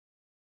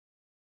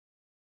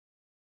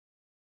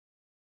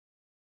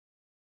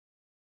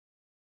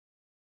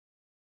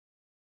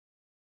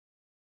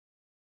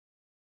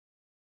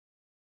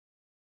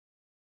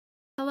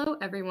Hello,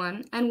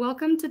 everyone, and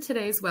welcome to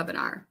today's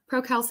webinar,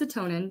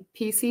 Procalcitonin,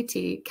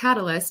 PCT,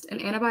 Catalyst, and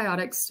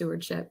Antibiotic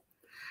Stewardship.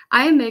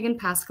 I am Megan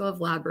Pascal of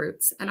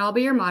LabRoots, and I'll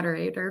be your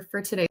moderator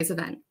for today's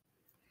event.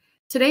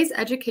 Today's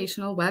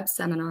educational web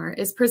seminar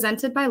is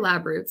presented by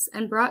LabRoots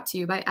and brought to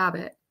you by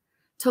Abbott.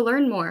 To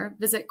learn more,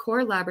 visit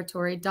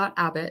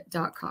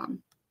corelaboratory.abbott.com.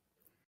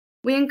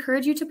 We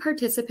encourage you to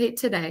participate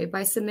today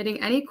by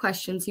submitting any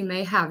questions you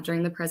may have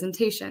during the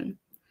presentation.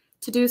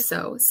 To do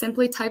so,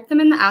 simply type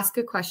them in the Ask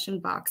a Question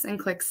box and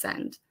click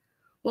Send.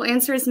 We'll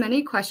answer as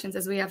many questions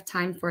as we have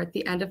time for at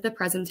the end of the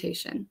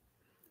presentation.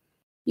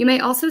 You may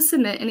also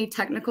submit any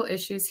technical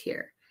issues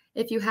here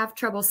if you have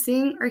trouble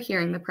seeing or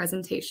hearing the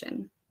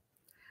presentation.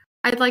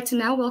 I'd like to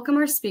now welcome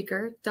our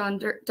speaker,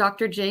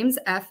 Dr. James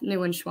F.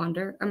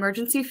 Neuenschwander,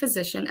 emergency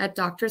physician at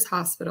Doctors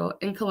Hospital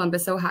in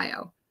Columbus,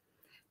 Ohio.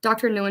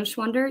 Dr.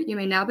 Neuenschwander, you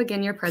may now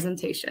begin your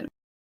presentation.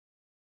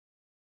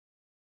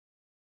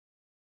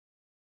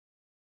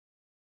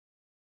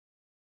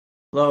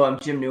 Hello, I'm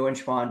Jim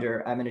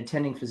Neuenschwander. I'm an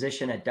attending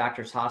physician at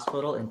Doctors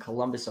Hospital in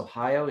Columbus,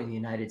 Ohio in the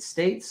United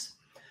States.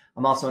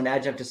 I'm also an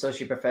Adjunct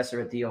Associate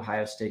Professor at The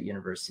Ohio State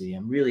University.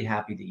 I'm really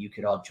happy that you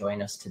could all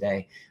join us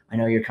today. I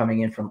know you're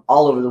coming in from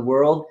all over the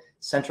world,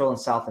 Central and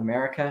South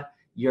America,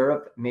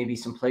 Europe, maybe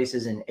some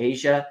places in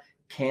Asia,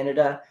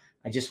 Canada.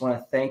 I just want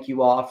to thank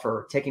you all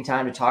for taking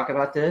time to talk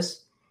about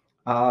this.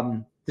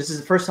 This is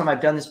the first time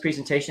I've done this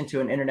presentation to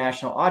an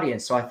international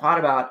audience, so I thought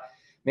about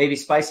maybe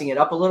spicing it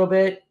up a little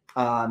bit,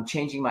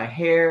 changing my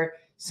hair,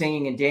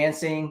 singing and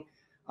dancing,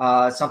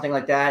 something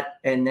like that.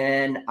 And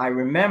then I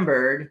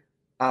remembered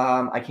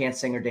I can't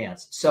sing or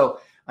dance. So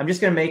I'm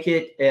just going to make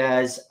it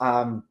as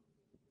fun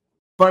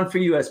for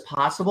you as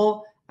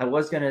possible. I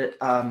was going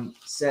to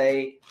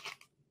say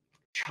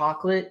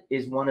chocolate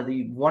is one of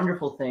the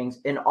wonderful things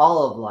in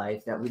all of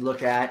life that we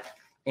look at.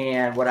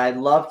 And what I'd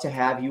love to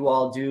have you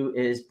all do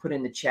is put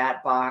in the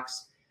chat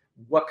box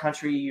what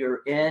country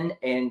you're in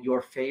and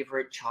your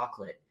favorite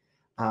chocolate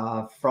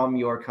from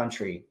your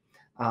country.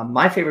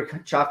 My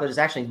favorite chocolate is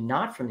actually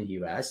not from the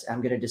US.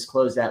 I'm going to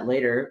disclose that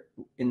later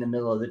in the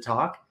middle of the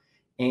talk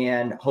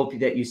and hope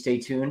that you stay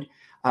tuned.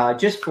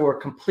 Just for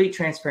complete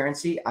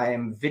transparency, I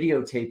am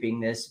videotaping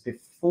this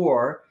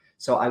before,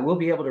 so I will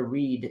be able to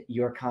read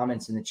your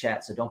comments in the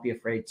chat, so don't be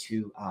afraid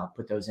to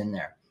put those in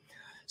there.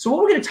 So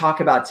what we're going to talk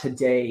about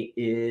today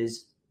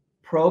is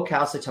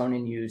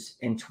procalcitonin use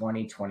in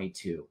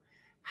 2022.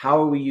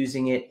 How are we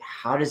using it?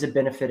 How does it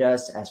benefit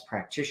us as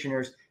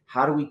practitioners?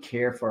 How do we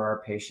care for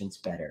our patients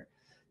better?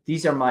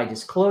 These are my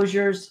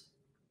disclosures,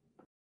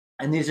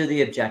 and these are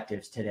the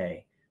objectives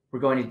today. We're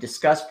going to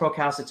discuss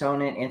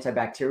procalcitonin,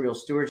 antibacterial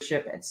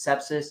stewardship, and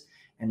sepsis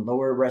and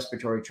lower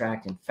respiratory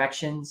tract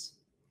infections,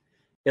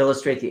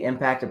 illustrate the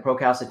impact of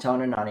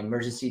procalcitonin on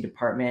emergency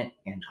department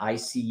and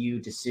ICU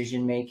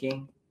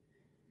decision-making,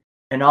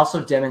 and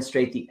also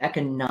demonstrate the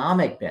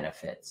economic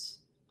benefits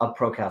of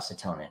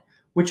procalcitonin,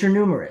 which are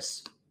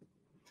numerous.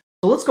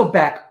 So let's go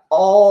back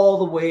all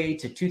the way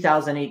to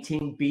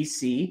 2018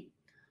 BC,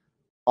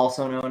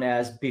 also known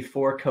as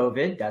before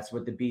COVID. That's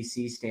what the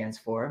BC stands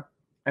for.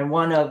 And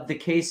one of the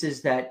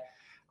cases that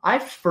I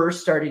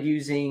first started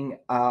using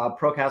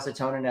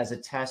procalcitonin as a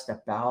test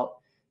about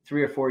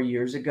 3 or 4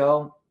 years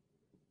ago.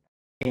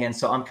 And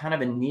so I'm kind of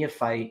a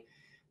neophyte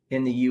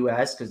in the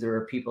US because there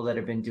are people that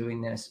have been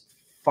doing this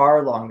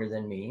far longer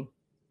than me.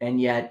 And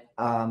yet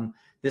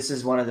this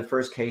is one of the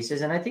first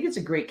cases. And I think it's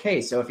a great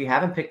case. So if you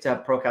haven't picked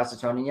up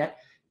procalcitonin yet,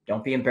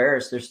 don't be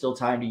embarrassed. There's still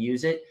time to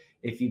use it.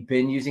 If you've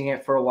been using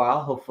it for a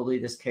while, hopefully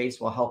this case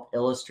will help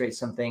illustrate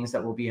some things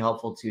that will be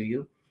helpful to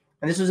you.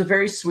 And this was a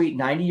very sweet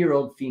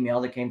 90-year-old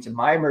female that came to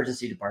my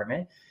emergency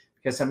department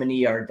because I'm an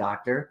ER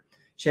doctor.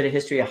 She had a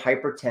history of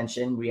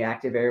hypertension,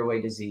 reactive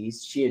airway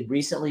disease. She had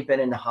recently been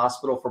in the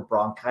hospital for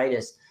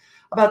bronchitis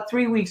about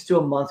 3 weeks to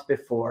a month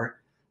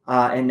before.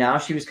 And now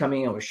she was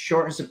coming in with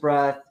shortness of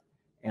breath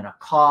and a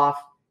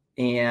cough,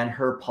 and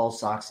her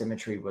pulse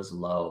oximetry was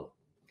low.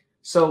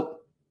 So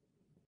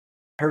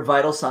her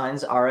vital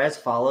signs are as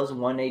follows.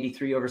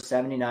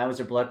 183/79 was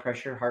her blood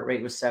pressure. Heart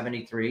rate was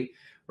 73.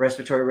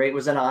 Respiratory rate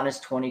was an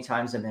honest 20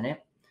 times a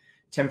minute.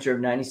 Temperature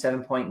of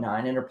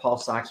 97.9, and her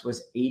pulse ox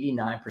was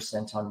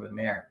 89% on room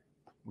air.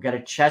 We got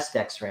a chest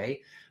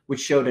x-ray, which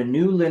showed a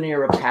new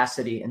linear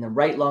opacity in the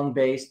right lung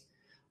base,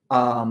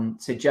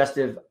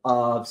 suggestive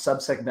of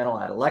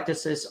subsegmental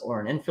atelectasis or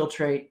an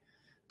infiltrate.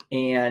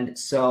 And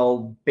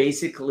so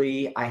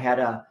basically I had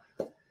a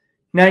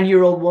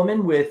 90-year-old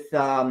woman with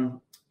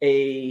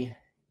a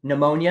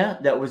pneumonia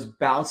that was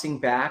bouncing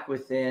back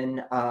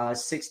within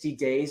 60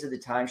 days of the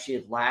time she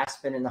had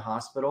last been in the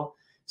hospital.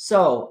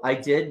 So I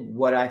did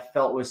what I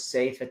felt was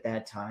safe at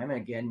that time.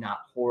 Again,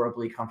 not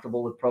horribly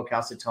comfortable with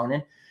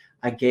procalcitonin.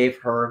 I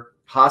gave her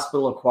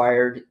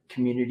hospital-acquired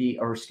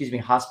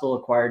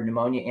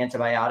pneumonia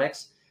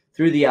antibiotics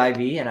through the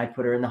IV, and I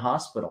put her in the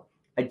hospital.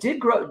 I did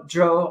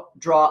draw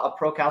a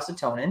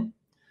procalcitonin,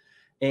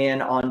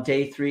 and on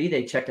day 3,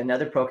 they checked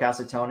another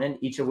procalcitonin,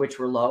 each of which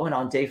were low, and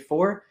on day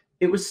 4,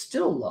 it was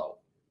still low.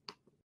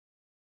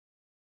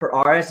 For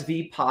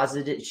RSV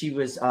positive, she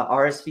was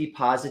RSV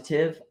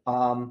positive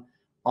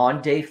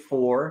On day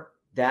 4,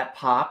 that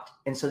popped,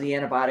 and so the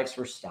antibiotics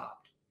were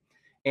stopped.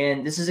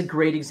 And this is a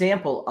great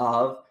example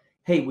of,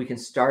 hey, we can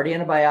start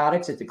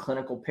antibiotics if the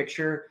clinical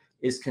picture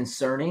is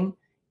concerning.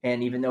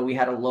 And even though we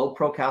had a low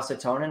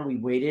procalcitonin, we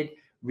waited,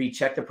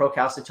 rechecked the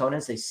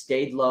procalcitonins, they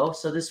stayed low.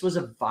 So this was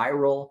a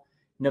viral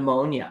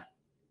pneumonia.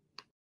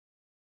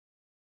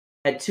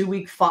 At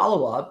 2-week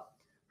follow-up,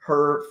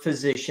 her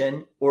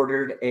physician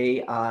ordered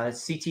a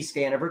CT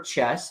scan of her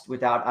chest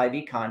without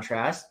IV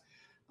contrast.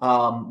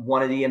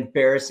 One of the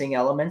embarrassing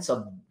elements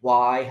of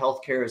why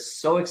healthcare is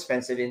so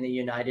expensive in the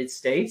United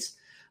States.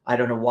 I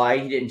don't know why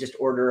he didn't just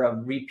order a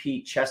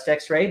repeat chest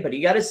x-ray, but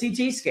he got a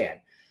CT scan.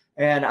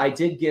 And I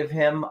did give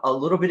him a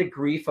little bit of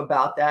grief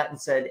about that and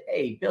said,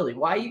 hey, Billy,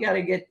 why you got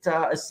to get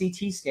a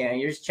CT scan?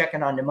 You're just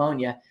checking on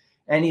pneumonia.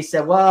 And he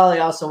said, well, I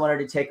also wanted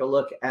to take a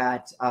look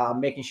at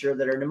making sure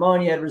that her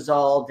pneumonia had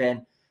resolved,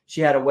 and she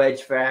had a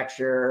wedge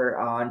fracture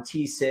on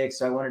T6.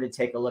 So I wanted to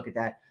take a look at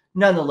that.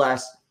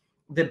 Nonetheless,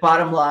 the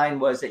bottom line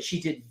was that she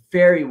did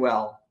very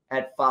well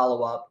at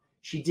follow-up.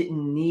 She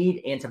didn't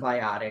need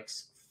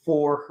antibiotics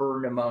for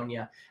her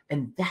pneumonia.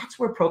 And that's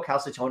where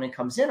procalcitonin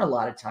comes in a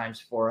lot of times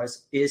for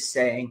us, is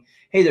saying,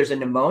 hey, there's a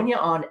pneumonia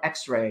on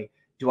x-ray.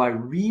 Do I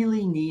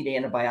really need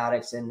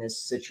antibiotics in this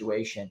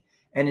situation?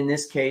 And in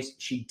this case,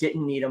 she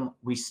didn't need them.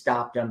 We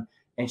stopped them,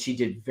 and she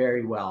did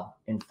very well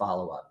in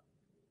follow-up.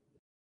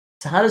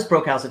 So how does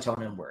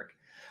procalcitonin work?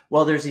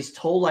 Well, there's these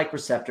toll-like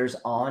receptors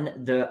on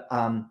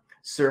the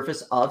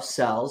surface of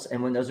cells.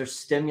 And when those are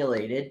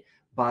stimulated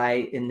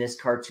by, in this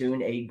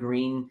cartoon, a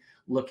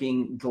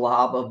green-looking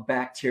glob of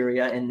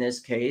bacteria, in this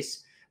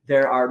case,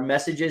 there are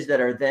messages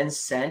that are then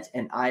sent,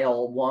 and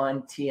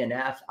IL-1,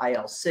 TNF,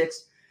 IL-6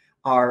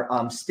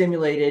 are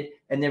stimulated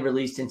and then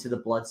released into the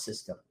blood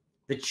system.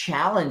 The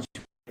challenge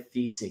with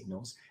these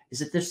signals is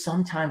that they're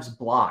sometimes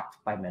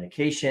blocked by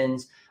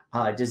medications,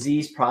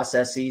 disease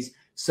processes,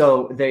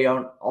 so they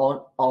aren't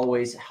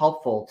always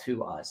helpful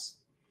to us.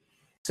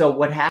 So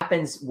what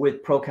happens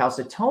with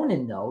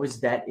procalcitonin, though,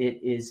 is that it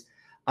is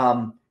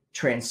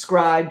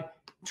transcribed,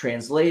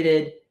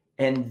 translated,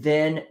 and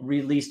then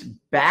released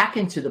back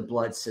into the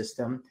blood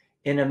system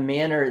in a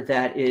manner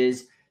that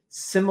is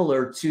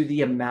similar to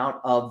the amount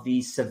of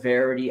the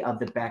severity of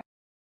the bacteria.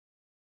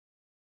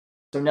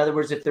 So in other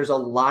words, if there's a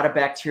lot of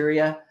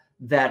bacteria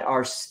that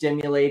are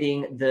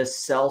stimulating the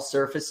cell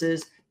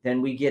surfaces,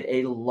 then we get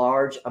a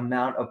large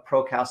amount of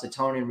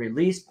procalcitonin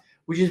released,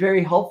 which is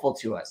very helpful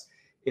to us.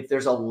 If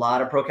there's a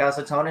lot of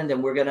procalcitonin,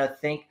 then we're going to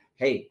think,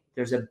 hey,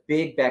 there's a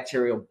big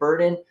bacterial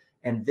burden,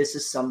 and this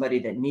is somebody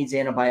that needs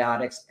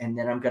antibiotics, and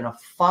then I'm going to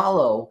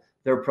follow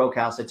their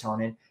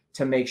procalcitonin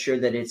to make sure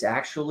that it's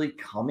actually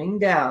coming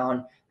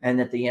down and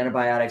that the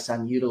antibiotics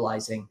I'm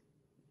utilizing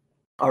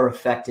are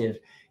effective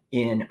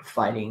in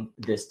fighting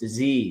this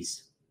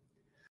disease.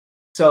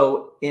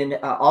 So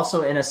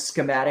also in a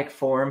schematic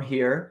form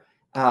here,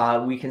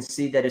 we can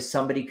see that if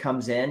somebody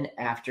comes in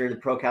after the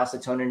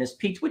procalcitonin is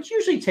peaked, which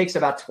usually takes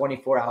about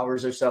 24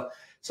 hours or so.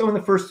 So in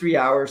the first 3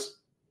 hours,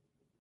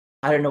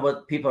 I don't know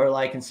what people are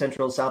like in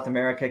Central South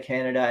America,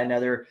 Canada, and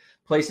other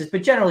places,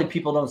 but generally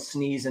people don't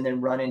sneeze and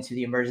then run into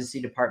the emergency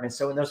department.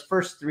 So in those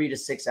first 3 to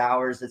 6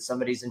 hours that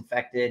somebody's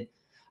infected,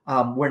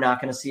 we're not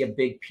going to see a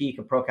big peak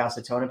of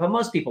procalcitonin, but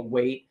most people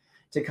wait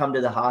to come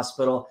to the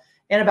hospital.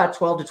 And about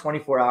 12 to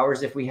 24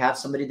 hours, if we have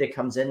somebody that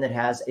comes in that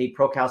has a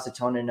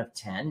procalcitonin of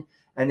 10,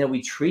 and then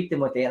we treat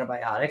them with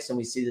antibiotics and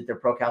we see that their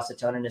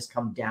procalcitonin has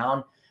come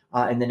down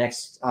in the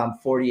next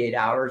 48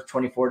 hours,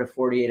 24 to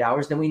 48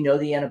 hours, then we know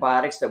the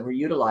antibiotics that we're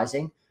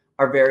utilizing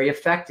are very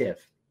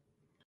effective.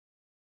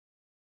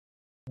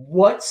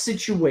 What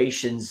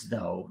situations,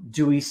 though,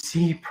 do we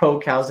see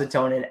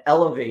procalcitonin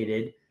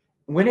elevated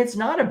when it's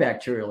not a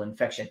bacterial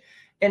infection?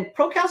 And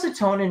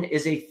procalcitonin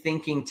is a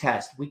thinking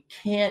test. We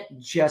can't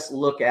just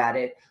look at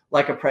it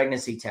like a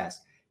pregnancy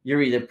test.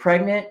 You're either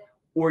pregnant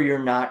or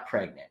you're not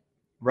pregnant,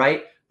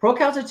 right?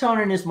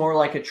 Procalcitonin is more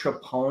like a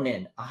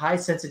troponin, a high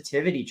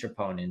sensitivity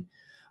troponin,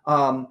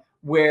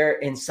 where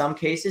in some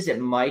cases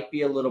it might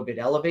be a little bit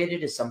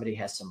elevated if somebody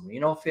has some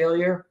renal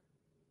failure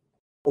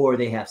or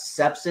they have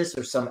sepsis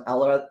or some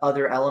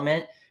other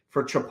element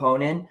for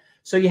troponin.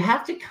 So you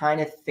have to kind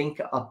of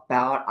think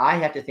about, I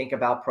have to think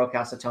about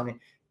procalcitonin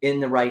in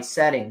the right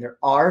setting. There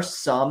are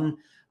some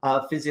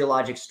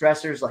physiologic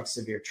stressors like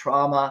severe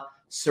trauma,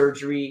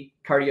 surgery,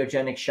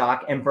 cardiogenic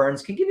shock, and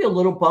burns can give you a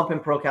little bump in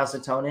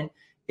procalcitonin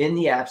in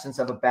the absence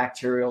of a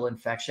bacterial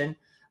infection.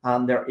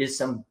 There is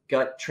some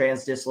gut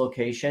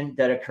transdislocation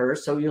that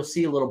occurs. So you'll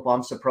see little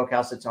bumps of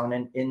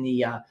procalcitonin in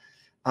the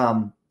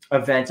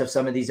event of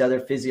some of these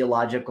other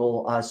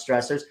physiological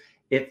stressors.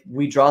 If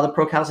we draw the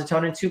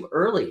procalcitonin too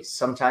early,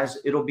 sometimes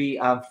it'll be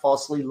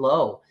falsely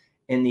low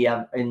in the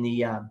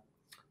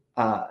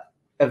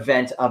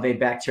event of a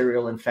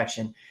bacterial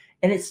infection.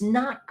 And it's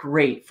not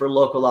great for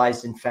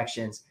localized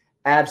infections,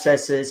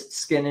 abscesses,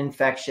 skin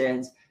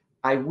infections.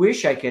 I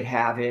wish I could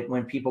have it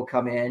when people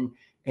come in,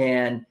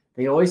 and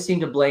they always seem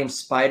to blame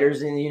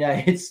spiders in the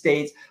United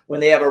States when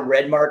they have a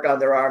red mark on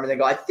their arm and they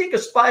go, I think a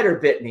spider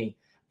bit me.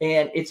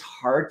 And it's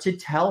hard to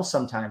tell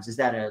sometimes. Is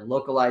that a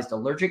localized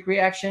allergic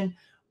reaction,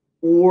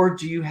 or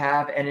do you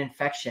have an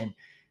infection?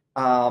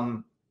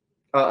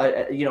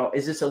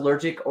 Is this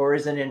allergic or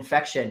is it an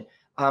infection?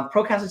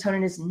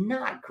 Procalcitonin is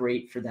not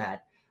great for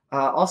that.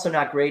 Also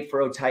not great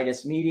for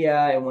otitis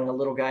media. And when a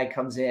little guy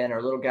comes in or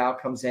a little gal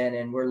comes in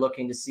and we're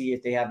looking to see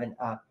if they have an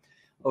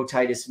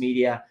otitis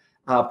media,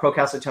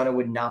 procalcitonin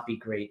would not be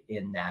great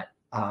in that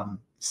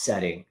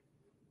setting,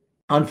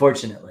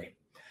 unfortunately.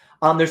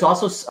 There's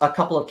also a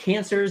couple of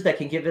cancers that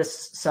can give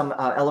us some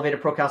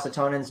elevated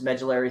procalcitonins: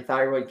 medullary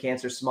thyroid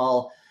cancer,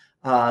 small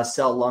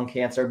cell lung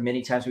cancer.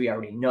 Many times we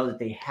already know that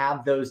they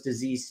have those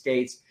disease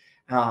states,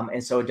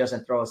 and so it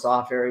doesn't throw us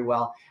off very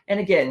well. And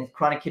again,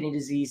 chronic kidney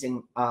disease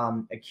and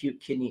acute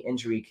kidney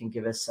injury can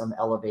give us some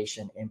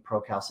elevation in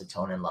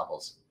procalcitonin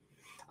levels.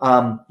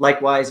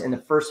 Likewise, in the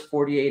first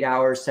 48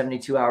 hours,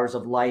 72 hours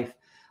of life,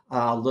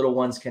 little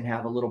ones can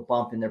have a little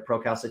bump in their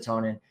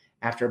procalcitonin.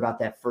 After about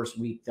that first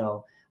week,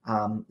 though,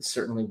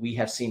 certainly we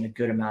have seen a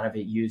good amount of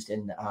it used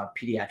in the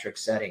pediatric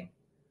setting.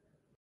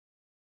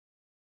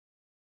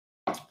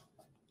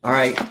 All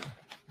right,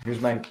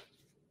 here's my,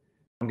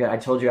 I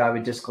told you I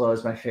would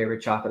disclose my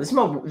favorite chocolate.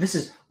 This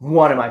is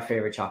one of my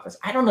favorite chocolates.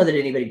 I don't know that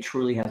anybody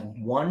truly has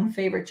one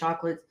favorite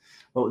chocolate,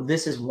 but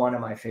this is one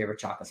of my favorite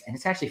chocolates, and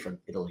it's actually from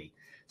Italy.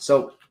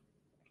 So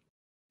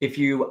if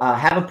you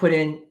haven't put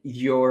in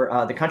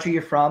your the country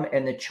you're from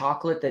and the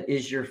chocolate that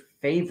is your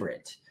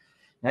favorite,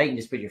 now you can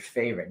just put your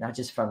favorite, not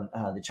just from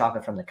the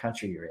chocolate from the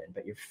country you're in,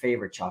 but your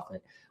favorite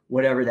chocolate,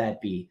 whatever that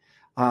be.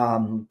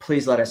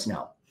 Please let us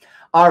know.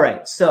 All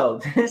right, so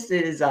this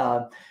is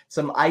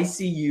some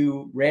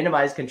ICU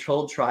randomized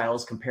controlled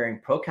trials comparing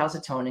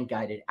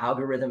procalcitonin-guided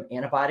algorithm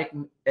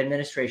antibiotic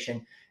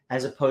administration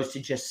as opposed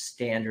to just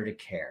standard of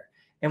care.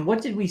 And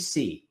what did we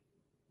see?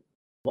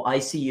 Well,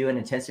 ICU and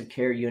intensive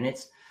care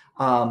units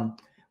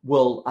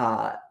will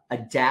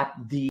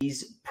adapt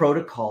these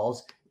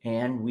protocols,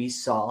 and we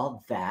saw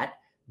that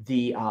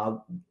the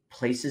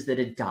places that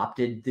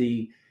adopted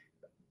the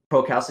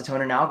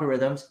procalcitonin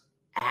algorithms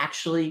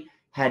actually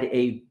had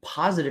a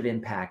positive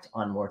impact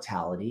on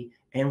mortality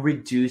and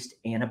reduced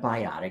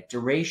antibiotic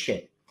duration.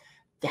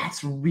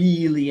 That's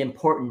really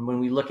important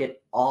when we look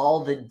at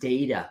all the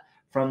data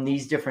from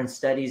these different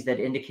studies that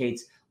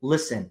indicates,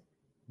 listen,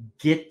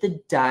 get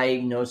the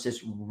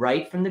diagnosis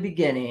right from the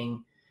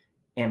beginning,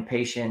 and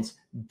patients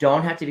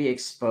don't have to be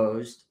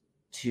exposed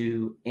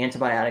to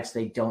antibiotics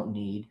they don't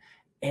need,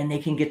 and they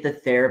can get the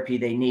therapy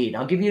they need.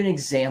 I'll give you an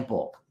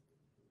example.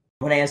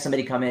 When I have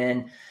somebody come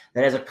in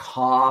that has a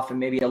cough and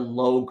maybe a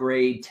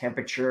low-grade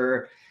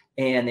temperature,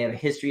 and they have a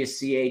history of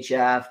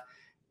CHF,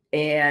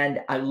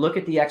 and I look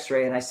at the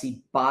x-ray and I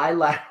see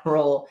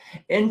bilateral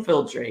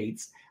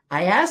infiltrates,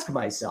 I ask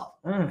myself,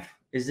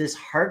 is this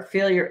heart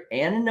failure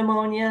and a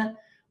pneumonia,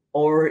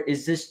 or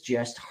is this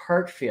just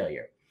heart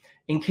failure?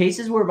 In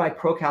cases where my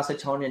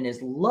procalcitonin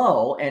is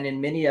low, and in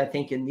many, I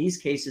think in these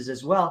cases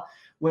as well,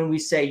 when we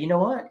say, you know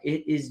what,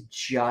 it is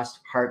just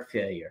heart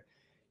failure,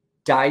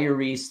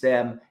 diurese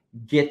them,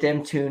 get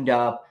them tuned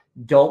up,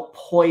 don't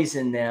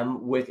poison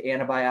them with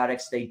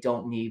antibiotics they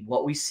don't need.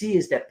 What we see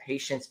is that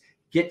patients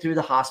get through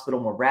the hospital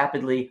more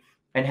rapidly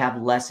and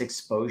have less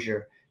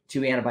exposure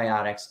to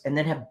antibiotics and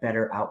then have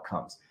better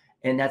outcomes.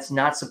 And that's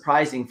not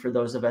surprising for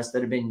those of us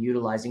that have been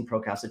utilizing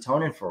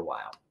procalcitonin for a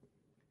while.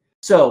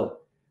 So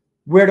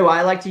where do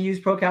I like to use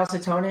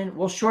procalcitonin?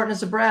 Well,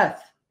 shortness of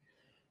breath.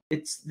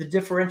 It's the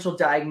differential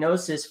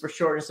diagnosis for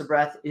shortness of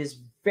breath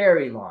is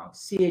very long.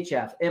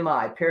 CHF,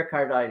 MI,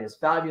 pericarditis,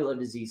 valvular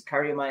disease,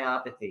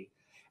 cardiomyopathy.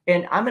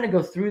 And I'm going to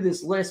go through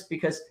this list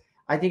because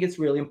I think it's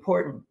really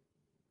important.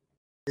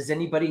 Does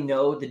anybody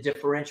know the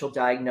differential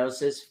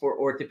diagnosis for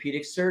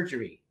orthopedic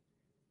surgery?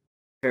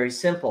 Very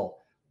simple.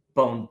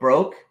 Bone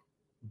broke,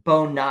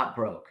 bone not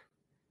broke.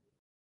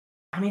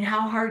 I mean,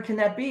 how hard can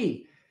that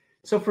be?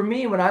 So for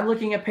me, when I'm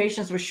looking at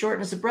patients with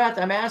shortness of breath,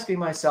 I'm asking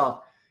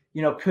myself,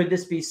 you know, could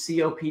this be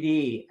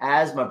COPD,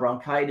 asthma,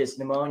 bronchitis,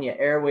 pneumonia,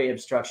 airway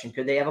obstruction?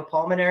 Could they have a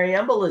pulmonary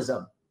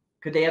embolism?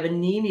 Could they have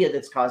anemia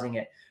that's causing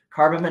it?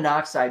 Carbon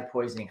monoxide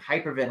poisoning,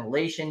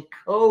 hyperventilation,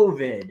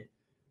 COVID,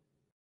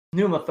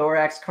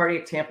 pneumothorax,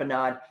 cardiac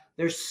tamponade.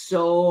 There's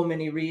so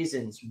many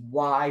reasons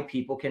why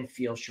people can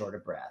feel short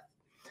of breath.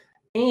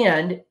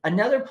 And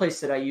another place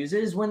that I use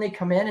it is when they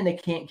come in and they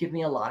can't give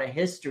me a lot of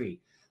history,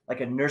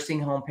 like a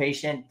nursing home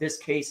patient. This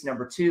case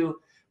number 2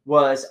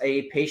 was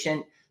a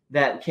patient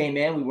that came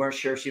in. We weren't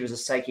sure if she was a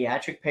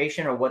psychiatric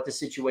patient or what the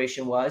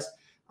situation was.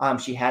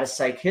 She had a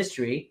psych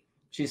history.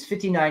 She's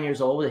 59 years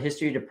old with a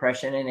history of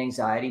depression and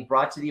anxiety,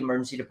 brought to the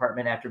emergency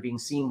department after being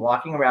seen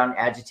walking around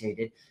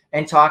agitated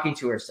and talking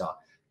to herself.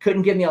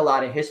 Couldn't give me a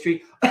lot of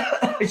history.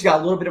 She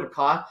got a little bit of a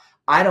cough.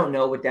 I don't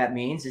know what that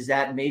means. Is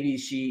that maybe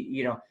she,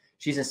 you know,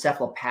 she's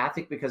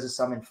encephalopathic because of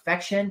some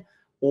infection,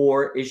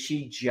 or is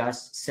she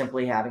just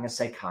simply having a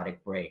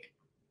psychotic break?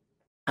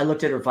 I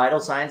looked at her vital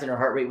signs and her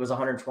heart rate was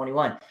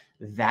 121.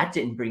 That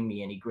didn't bring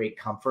me any great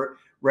comfort.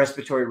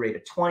 Respiratory rate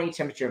of 20,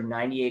 temperature of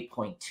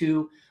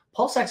 98.2.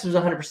 Pulse ox was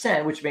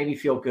 100%, which made me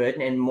feel good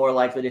and more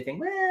likely to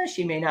think, well,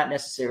 she may not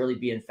necessarily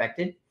be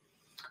infected.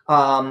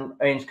 And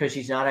because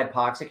she's not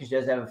hypoxic and she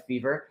doesn't have a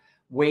fever.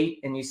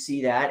 weight, and you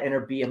see that, and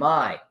her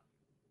BMI.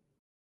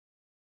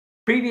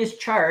 Previous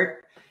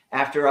chart,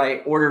 after I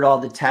ordered all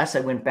the tests, I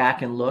went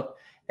back and looked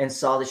and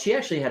saw that she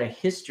actually had a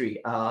history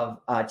of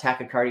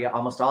tachycardia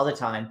almost all the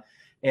time.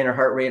 And her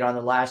heart rate on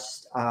the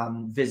last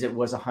visit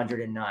was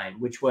 109,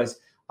 which was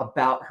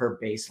about her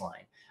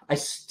baseline. I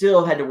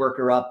still had to work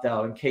her up,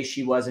 though, in case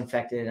she was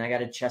infected. And I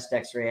got a chest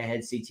x-ray, a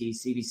head CT,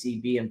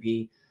 CBC,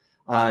 BMP,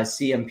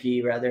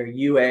 CMP, rather,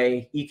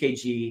 UA,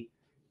 EKG,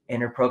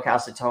 and her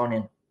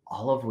procalcitonin,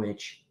 all of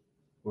which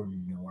were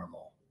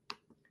normal.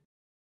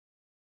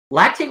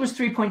 Lactate was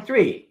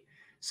 3.3.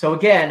 So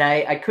again,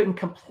 I couldn't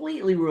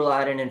completely rule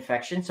out an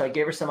infection. So I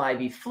gave her some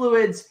IV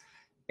fluids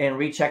and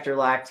rechecked her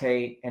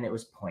lactate, and it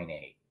was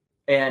 0.8.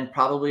 And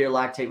probably her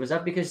lactate was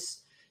up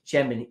because she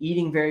hadn't been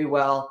eating very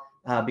well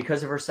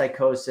because of her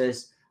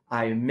psychosis.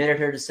 I admitted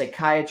her to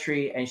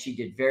psychiatry, and she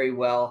did very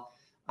well.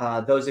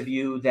 Those of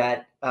you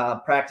that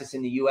practice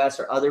in the U.S.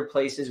 or other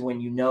places, when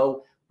you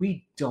know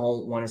we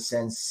don't want to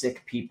send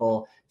sick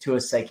people to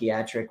a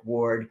psychiatric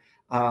ward,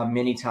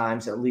 many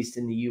times, at least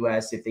in the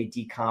U.S., if they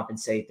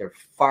decompensate, they're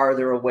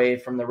farther away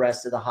from the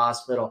rest of the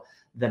hospital.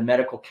 The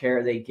medical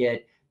care they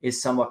get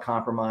is somewhat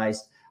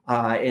compromised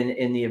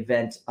in the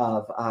event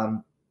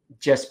of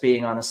just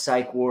being on a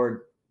psych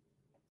ward.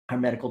 Our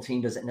medical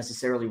team doesn't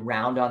necessarily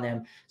round on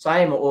them. So I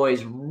am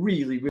always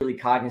really, really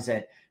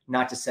cognizant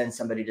not to send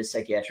somebody to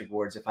psychiatric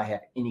wards if I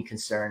have any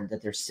concern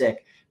that they're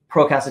sick.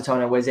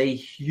 Procalcitonin was a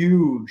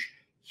huge,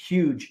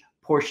 huge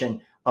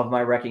portion of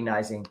my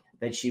recognizing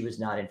that she was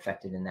not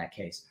infected in that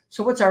case.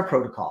 So what's our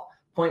protocol?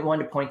 0.1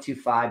 to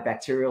 0.25,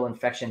 bacterial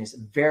infection is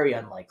very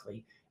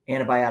unlikely.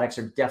 Antibiotics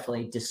are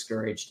definitely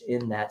discouraged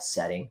in that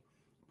setting.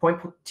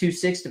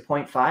 0.26 to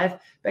 0.5,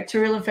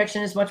 bacterial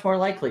infection is much more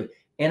likely.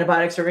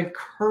 Antibiotics are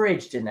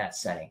encouraged in that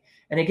setting.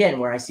 And again,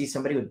 where I see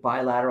somebody with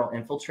bilateral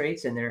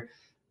infiltrates and their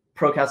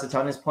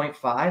procalcitonin is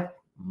 0.5,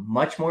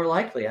 much more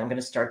likely I'm going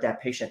to start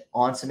that patient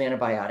on some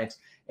antibiotics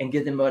and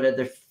give them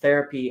whatever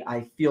therapy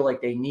I feel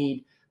like they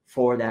need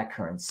for that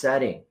current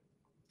setting.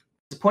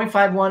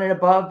 0.51 and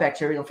above,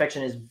 bacterial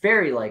infection is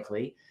very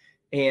likely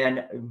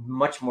and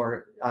much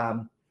more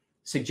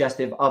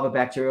suggestive of a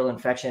bacterial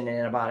infection, and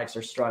antibiotics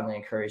are strongly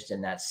encouraged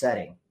in that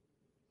setting.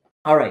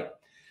 All right.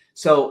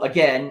 So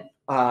again,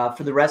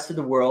 for the rest of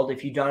the world,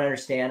 if you don't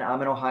understand,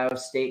 I'm an Ohio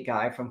State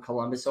guy from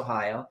Columbus,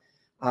 Ohio.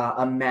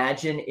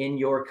 Imagine in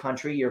your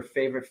country, your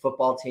favorite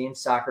football team,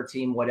 soccer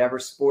team, whatever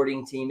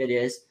sporting team it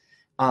is.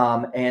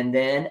 And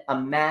then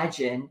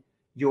imagine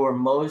your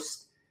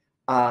most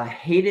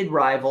hated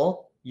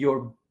rival,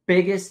 your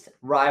biggest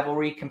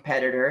rivalry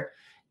competitor,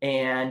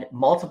 and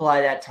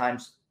multiply that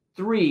times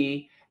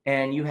 3,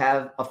 and you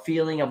have a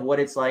feeling of what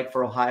it's like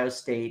for Ohio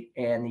State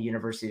and the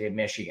University of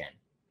Michigan.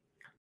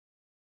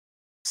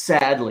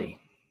 Sadly,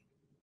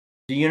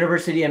 the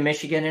University of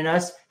Michigan and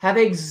us have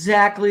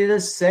exactly the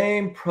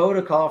same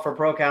protocol for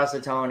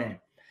procalcitonin.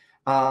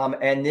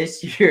 And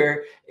this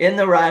year in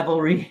the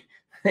rivalry,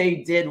 they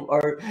did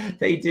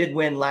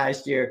win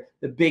last year.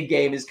 The big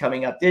game is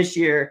coming up this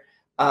year.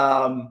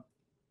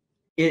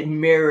 It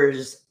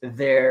mirrors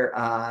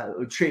their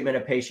treatment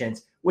of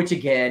patients, which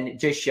again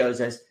just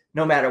shows us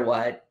no matter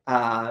what,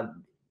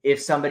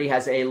 if somebody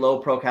has a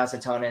low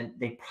procalcitonin,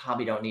 they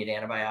probably don't need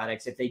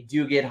antibiotics. If they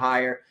do get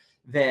higher,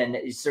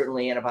 then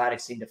certainly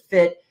antibiotics seem to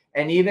fit.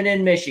 And even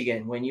in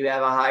Michigan, when you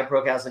have a high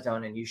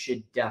procalcitonin, you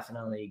should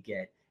definitely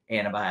get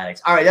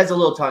antibiotics. All right, that's a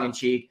little tongue in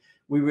cheek.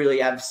 We really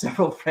have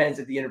several friends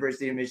at the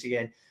University of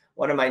Michigan.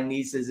 One of my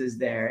nieces is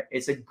there.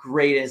 It's a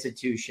great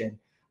institution.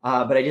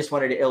 But I just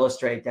wanted to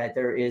illustrate that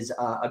there is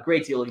a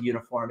great deal of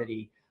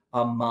uniformity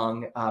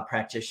among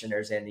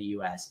practitioners in the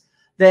U.S.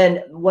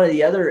 Then one of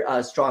the other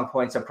strong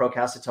points of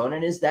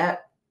procalcitonin is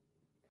that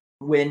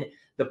when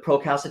the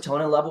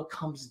procalcitonin level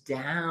comes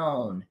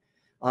down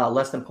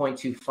less than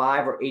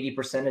 0.25 or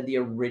 80% of the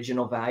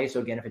original value. So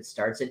again, if it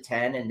starts at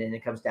 10 and then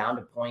it comes down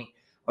to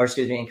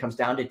it comes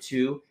down to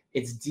 2,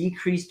 it's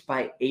decreased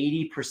by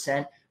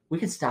 80%. We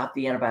can stop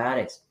the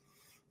antibiotics.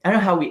 I don't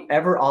know how we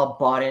ever all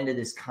bought into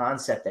this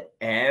concept that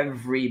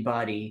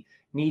everybody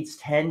needs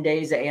 10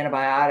 days of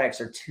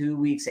antibiotics or 2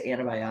 weeks of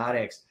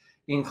antibiotics,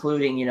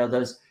 including,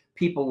 those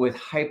people with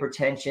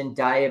hypertension,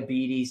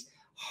 diabetes,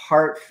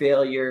 heart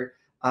failure,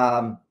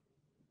 are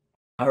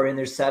in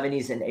their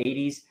 70s and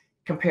 80s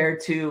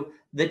compared to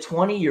the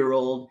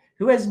 20-year-old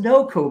who has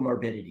no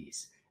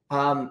comorbidities.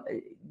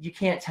 You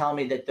can't tell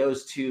me that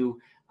those two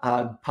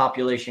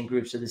population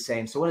groups are the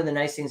same. So one of the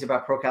nice things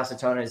about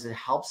procalcitonin is it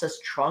helps us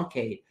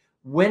truncate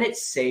when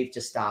it's safe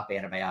to stop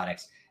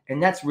antibiotics.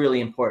 And that's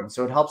really important.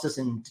 So it helps us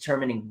in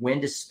determining when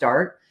to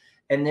start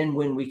and then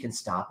when we can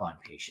stop on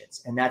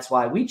patients. And that's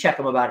why we check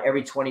them about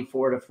every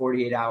 24 to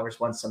 48 hours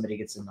once somebody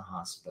gets in the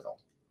hospital.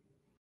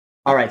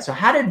 All right, so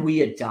how did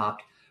we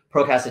adopt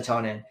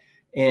procalcitonin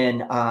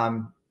in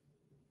our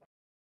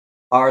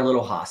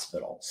little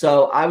hospital?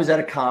 So I was at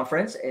a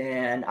conference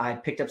and I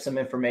picked up some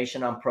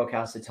information on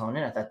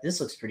procalcitonin. I thought this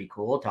looks pretty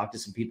cool. Talked to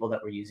some people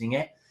that were using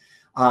it.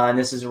 And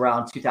this is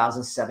around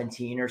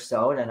 2017 or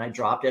so. And then I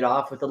dropped it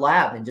off with the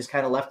lab and just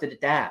kind of left it at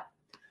that.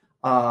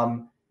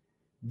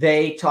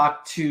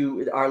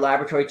 Our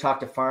laboratory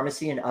talked to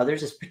pharmacy and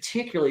others,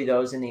 particularly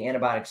those in the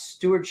Antibiotic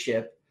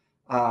Stewardship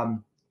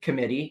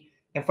Committee.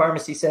 And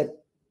pharmacy said,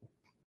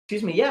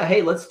 excuse me, yeah,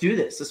 hey, let's do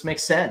this. This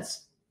makes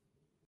sense.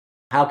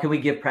 How can we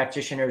give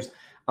practitioners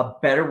a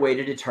better way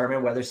to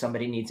determine whether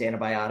somebody needs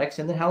antibiotics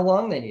and then how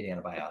long they need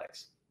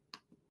antibiotics?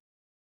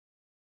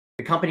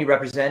 The company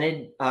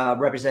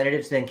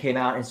representatives then came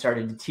out and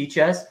started to teach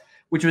us,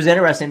 which was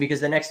interesting because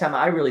the next time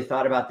I really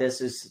thought about this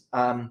is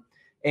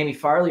Amy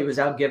Farley was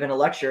out giving a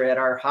lecture at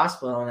our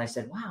hospital, and I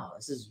said, wow,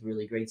 this is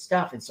really great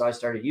stuff. And so I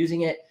started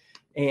using it,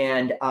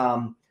 and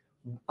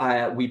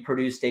we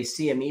produced a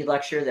CME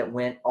lecture that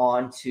went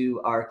on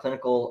to our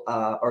clinical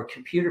or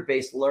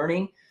computer-based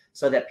learning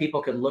so that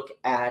people could look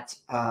at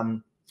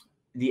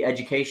the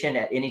education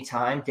at any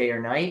time, day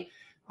or night.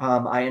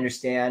 I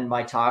understand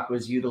my talk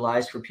was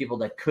utilized for people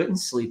that couldn't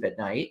sleep at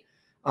night.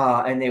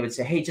 And they would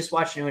say, hey, just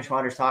watch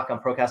Neuenschwander's talk on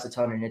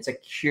Procalcitonin. It's a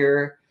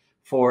cure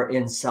for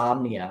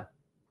insomnia.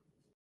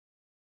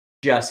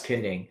 Just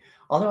kidding.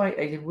 Although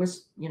it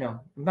was,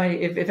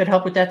 if it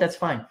helped with that, that's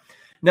fine.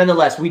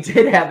 Nonetheless, we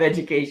did have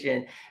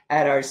education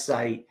at our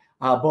site,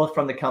 both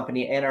from the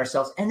company and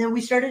ourselves. And then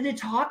we started to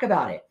talk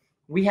about it.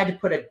 We had to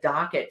put a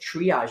doc at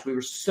triage. We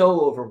were so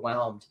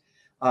overwhelmed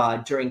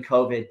during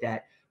COVID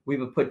that we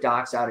would put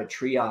docs out at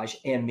triage.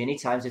 And many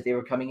times if they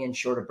were coming in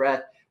short of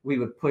breath, we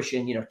would push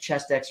in,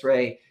 chest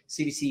x-ray,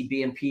 CBC,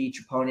 BMP,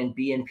 troponin,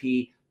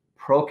 BNP,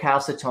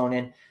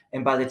 procalcitonin.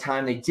 And by the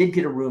time they did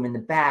get a room in the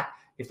back,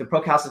 if the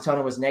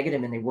procalcitonin was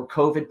negative and they were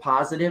COVID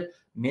positive,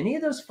 many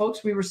of those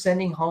folks we were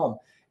sending home.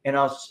 And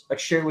I'll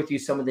share with you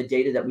some of the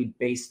data that we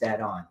based that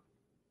on.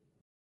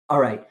 All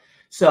right.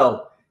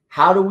 So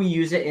how do we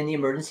use it in the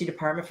emergency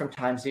department from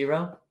time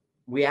zero?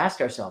 We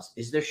ask ourselves,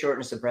 is there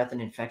shortness of breath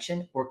and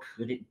infection, or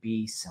could it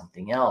be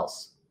something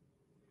else?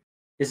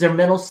 Is there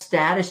mental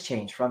status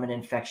change from an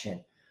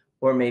infection,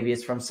 or maybe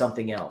it's from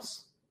something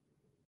else?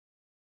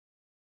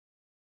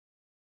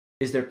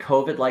 Is their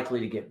COVID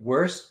likely to get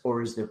worse,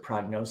 or is their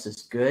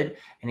prognosis good?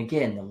 And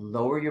again, the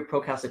lower your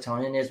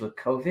procalcitonin is with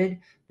COVID,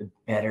 the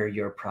better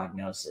your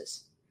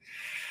prognosis.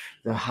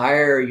 The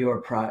higher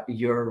your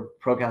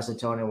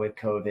procalcitonin with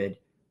COVID,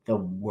 the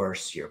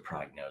worse your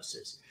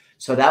prognosis.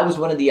 So that was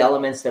one of the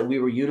elements that we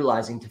were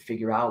utilizing to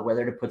figure out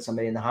whether to put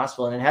somebody in the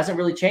hospital. And it hasn't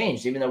really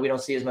changed, even though we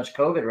don't see as much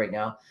COVID right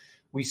now.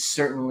 We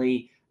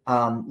certainly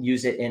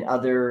use it in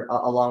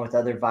along with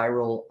other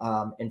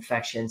viral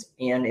infections,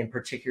 and in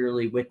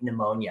particularly with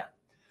pneumonia.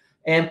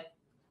 And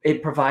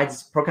it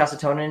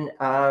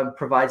procalcitonin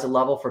provides a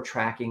level for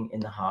tracking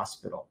in the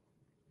hospital.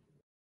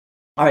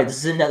 All right,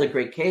 this is another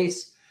great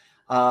case.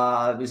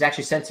 It was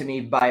actually sent to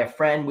me by a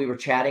friend. We were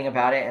chatting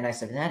about it, and I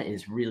said, that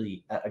is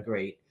really a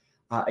great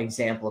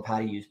example of how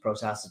to use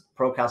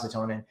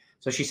procalcitonin.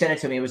 So she sent it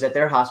to me. It was at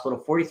their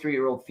hospital,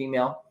 43-year-old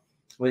female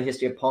with a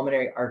history of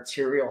pulmonary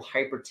arterial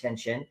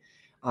hypertension.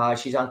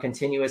 She's on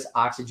continuous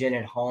oxygen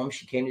at home.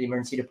 She came to the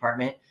emergency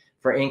department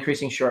for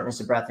increasing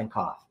shortness of breath and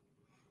cough.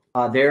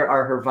 There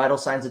are her vital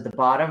signs at the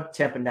bottom: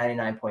 temp of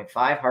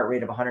 99.5, heart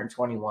rate of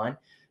 121,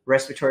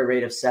 respiratory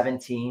rate of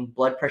 17,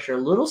 blood pressure a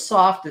little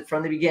soft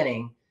from the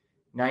beginning,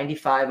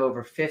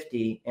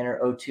 95/50, and her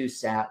O2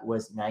 sat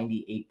was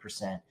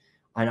 98%.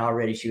 And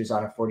already she was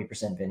on a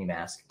 40% Vini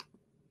mask.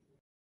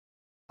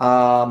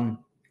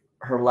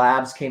 Her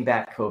labs came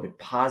back COVID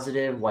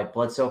positive. White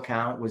blood cell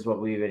count was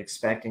what we would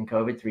expect in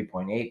COVID,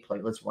 3.8,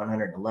 platelets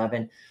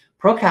 111.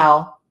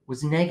 Procal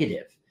was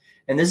negative.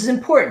 And this is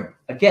important.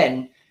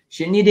 Again,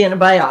 she didn't need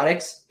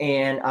antibiotics,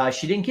 and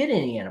she didn't get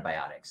any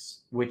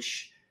antibiotics,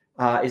 which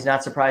is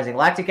not surprising.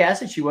 Lactic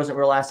acid, she wasn't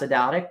real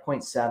acidotic,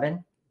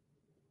 0.7.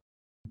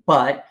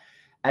 But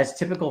as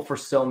typical for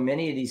so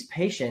many of these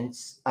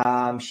patients,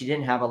 she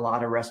didn't have a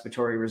lot of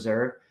respiratory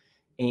reserve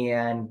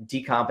and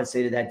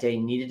decompensated that day,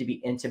 needed to be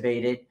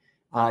intubated.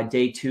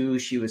 Day 2,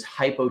 she was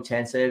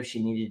hypotensive.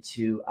 She needed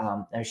to,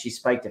 as she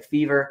spiked a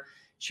fever,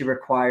 she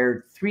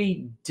required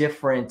 3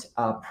 different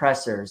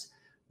pressors,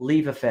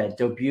 Levophed,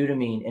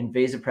 dobutamine, and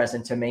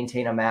vasopressin to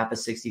maintain a MAP of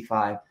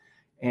 65.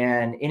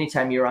 And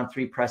anytime you're on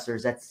 3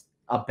 pressors, that's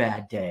a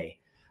bad day.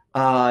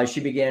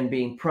 She began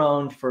being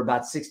prone for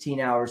about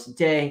 16 hours a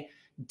day.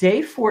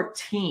 Day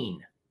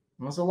 14,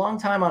 it was a long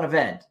time on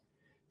event.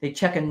 They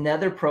check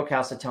another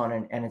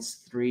procalcitonin, and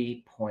it's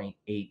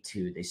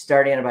 3.82. They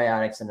start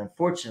antibiotics, and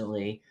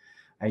unfortunately,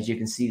 as you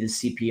can see the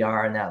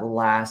CPR in that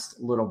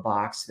last little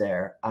box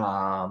there,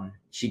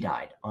 she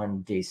died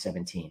on day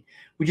 17,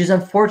 which is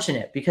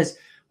unfortunate because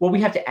what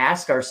we have to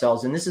ask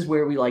ourselves, and this is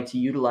where we like to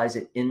utilize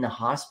it in the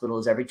hospital,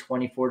 is every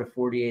 24 to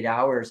 48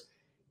 hours,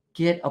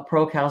 get a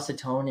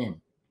procalcitonin.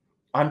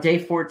 On day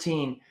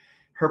 14,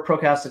 her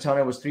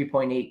procalcitonin was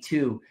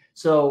 3.82.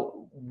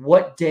 So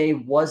what day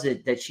was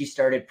it that she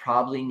started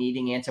probably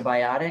needing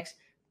antibiotics?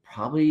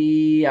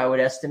 Probably, I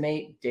would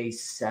estimate, day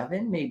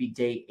 7, maybe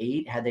day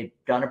 8. Had they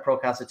done a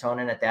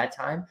procalcitonin at that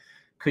time,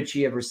 could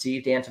she have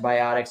received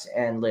antibiotics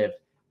and lived?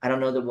 I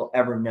don't know that we'll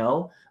ever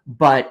know,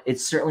 but it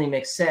certainly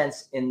makes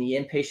sense in the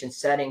inpatient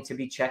setting to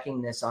be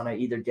checking this on a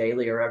either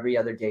daily or every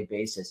other day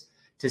basis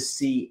to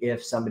see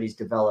if somebody's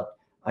developed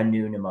a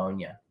new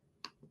pneumonia.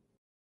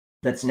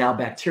 that's now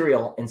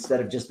bacterial instead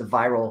of just the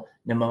viral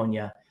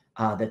pneumonia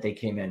that they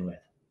came in with.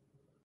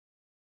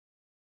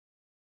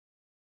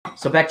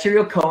 So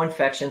bacterial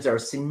co-infections are a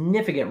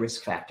significant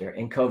risk factor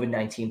in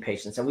COVID-19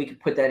 patients. And we could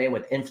put that in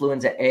with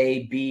influenza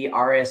A, B,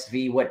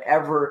 RSV,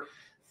 whatever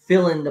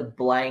fill in the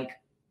blank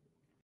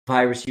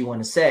virus you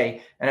want to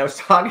say. And I was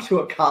talking to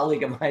a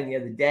colleague of mine the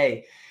other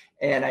day,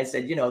 and I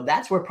said,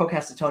 that's where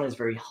procalcitonin is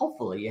very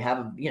helpful. You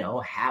have,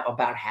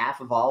 about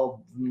half of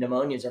all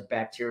pneumonias are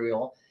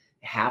bacterial,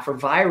 half are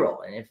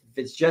viral. And if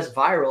it's just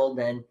viral,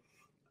 then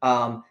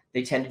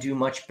they tend to do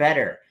much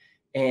better.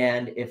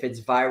 And if it's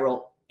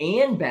viral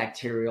and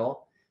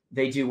bacterial,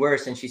 they do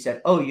worse. And she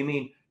said, oh, you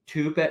mean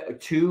two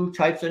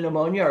types of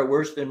pneumonia are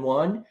worse than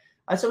one?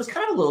 So it's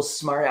kind of a little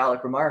smart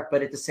aleck remark,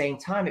 but at the same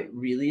time, it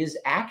really is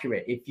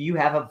accurate. If you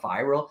have a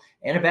viral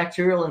and a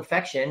bacterial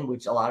infection,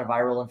 which a lot of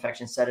viral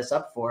infections set us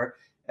up for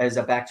as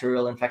a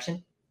bacterial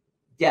infection,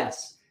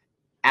 yes,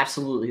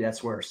 absolutely,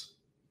 that's worse.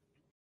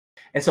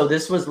 And so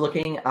this was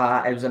looking,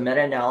 it was a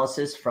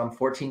meta-analysis from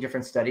 14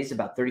 different studies,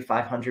 about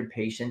 3,500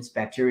 patients,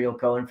 bacterial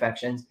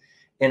co-infections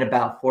in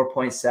about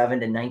 4.7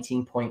 to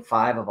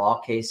 19.5 of all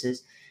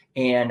cases.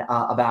 And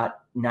about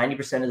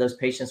 90% of those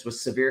patients with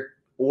severe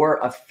or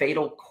a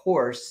fatal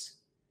course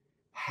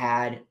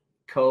had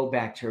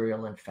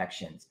co-bacterial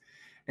infections.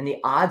 And the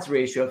odds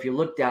ratio, if you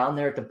look down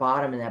there at the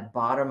bottom in that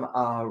bottom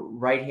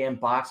right-hand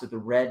box with the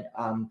red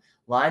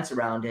lines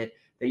around it,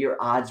 that your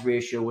odds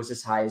ratio was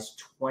as high as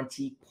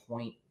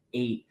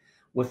 20.8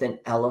 with an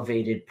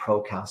elevated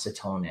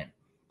procalcitonin.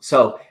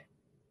 So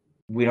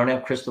we don't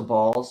have crystal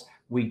balls.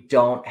 We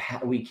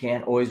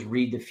can't always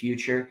read the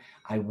future.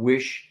 I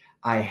wish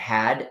I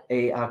had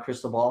a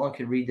crystal ball and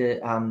could read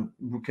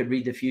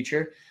the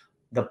future.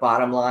 The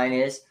bottom line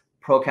is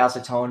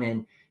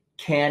procalcitonin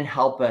can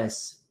help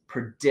us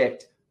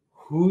predict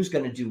who's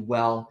going to do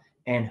well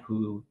and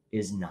who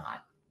is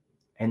not.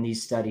 And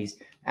these studies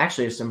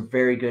actually have some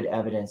very good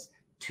evidence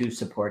to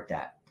support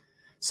that.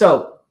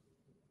 So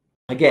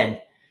again,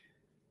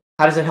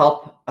 how does it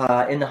help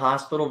in the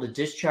hospital to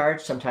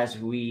discharge? Sometimes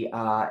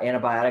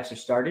antibiotics are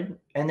started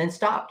and then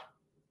stopped,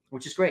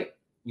 which is great.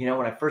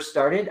 When I first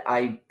started,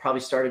 I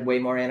probably started way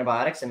more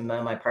antibiotics and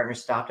my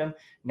partners stopped them.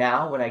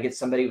 Now, when I get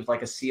somebody with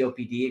like a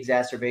COPD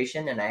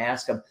exacerbation and I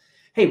ask them,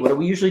 hey, what do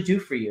we usually do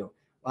for you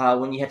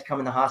when you have to come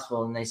in the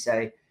hospital? And they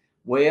say,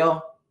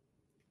 well,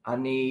 I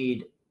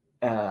need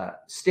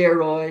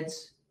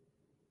steroids,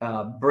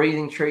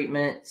 breathing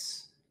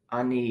treatments.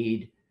 I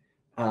need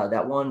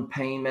that one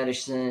pain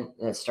medicine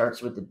that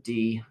starts with the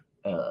D,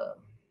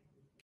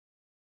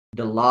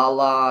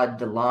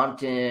 Dilantin,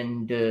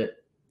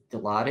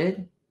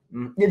 Dilaudid.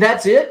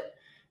 That's it.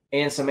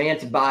 And some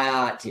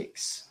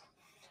antibiotics.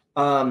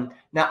 Now,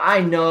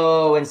 I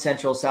know in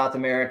Central South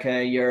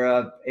America,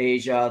 Europe,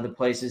 Asia, the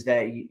places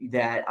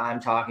that I'm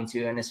talking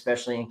to, and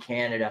especially in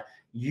Canada,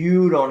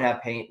 you don't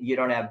have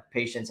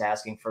patients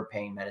asking for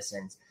pain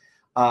medicines.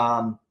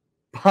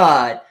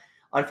 But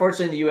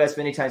unfortunately, in the U.S.,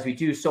 many times we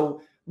do.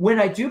 So when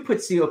I do put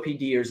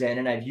COPDers in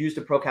and I've used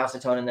a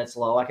procalcitonin that's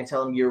low, I can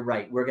tell them, you're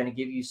right. We're going to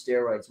give you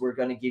steroids. We're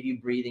going to give you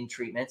breathing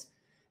treatments.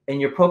 And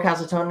your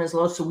procalcitonin is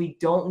low, so we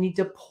don't need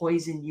to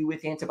poison you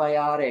with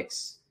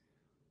antibiotics.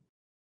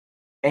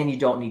 And you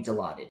don't need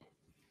Dilaudid.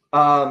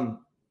 And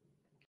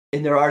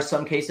there are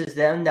some cases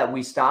then that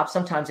we stop.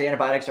 Sometimes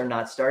antibiotics are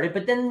not started,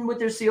 but then with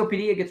their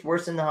COPD, it gets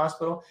worse in the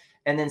hospital.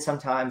 And then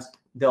sometimes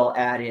they'll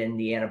add in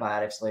the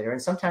antibiotics later.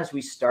 And sometimes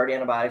we start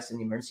antibiotics in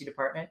the emergency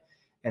department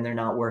and they're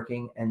not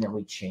working, and then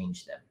we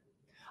change them.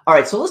 All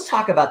right, so let's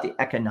talk about the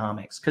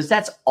economics, because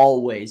that's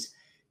always,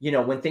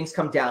 when things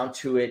come down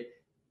to it,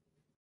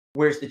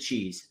 where's the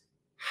cheese?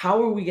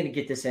 How are we going to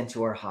get this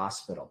into our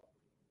hospital?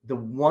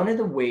 One of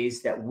the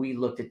ways that we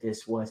looked at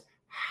this was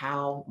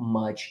how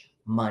much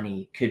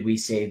money could we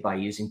save by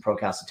using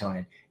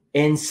procalcitonin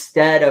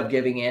instead of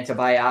giving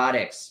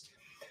antibiotics?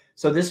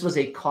 So this was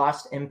a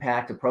cost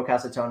impact of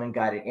procalcitonin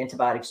guided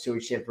antibiotic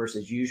stewardship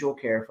versus usual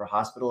care for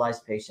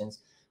hospitalized patients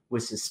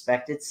with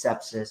suspected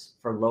sepsis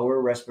for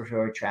lower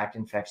respiratory tract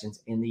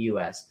infections in the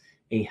U.S.,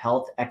 a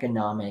health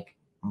economic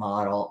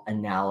model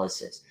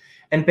analysis.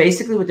 And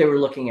basically what they were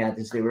looking at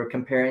is they were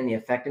comparing the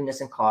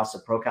effectiveness and costs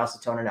of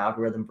procalcitonin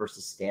algorithm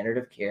versus standard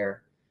of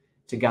care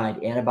to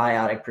guide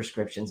antibiotic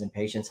prescriptions in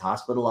patients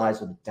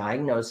hospitalized with a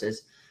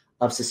diagnosis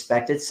of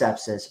suspected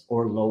sepsis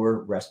or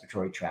lower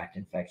respiratory tract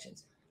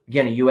infections.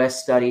 Again, a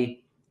U.S.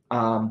 study.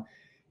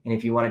 And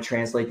if you want to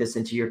translate this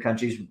into your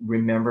countries,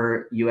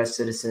 remember U.S.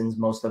 citizens,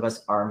 most of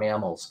us are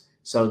mammals.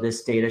 So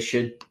this data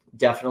should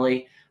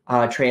definitely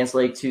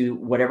translate to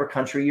whatever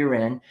country you're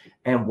in.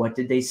 And what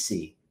did they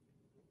see?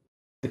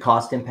 The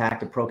cost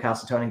impact of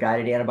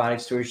procalcitonin-guided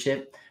antibiotic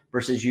stewardship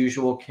versus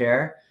usual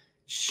care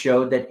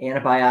showed that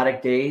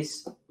antibiotic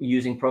days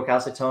using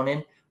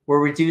procalcitonin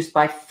were reduced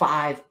by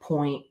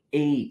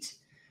 5.8.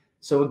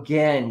 So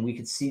again, we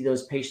could see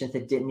those patients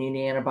that didn't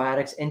need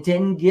antibiotics and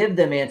didn't give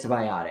them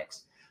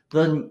antibiotics.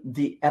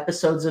 The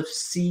episodes of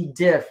C.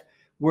 diff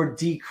were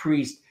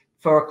decreased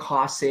for a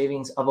cost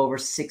savings of over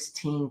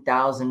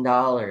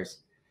 $16,000.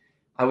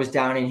 I was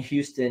down in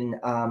Houston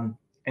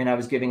and I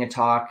was giving a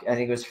talk. I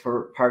think it was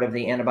for part of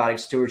the Antibiotic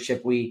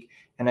Stewardship Week.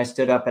 And I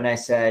stood up and I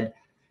said,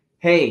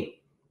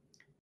 hey,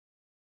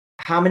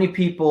 how many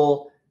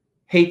people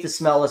hate the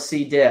smell of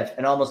C. diff?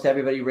 And almost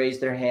everybody raised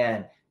their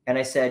hand. And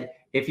I said,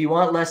 if you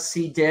want less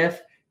C.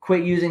 diff,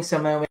 quit using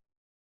some. And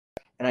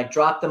I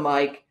dropped the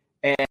mic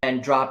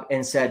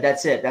and said,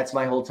 that's it. That's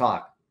my whole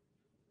talk.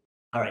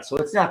 All right. So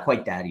it's not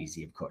quite that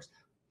easy, of course.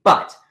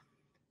 But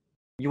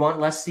you want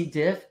less C.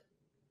 diff?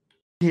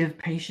 Give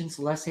patients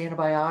less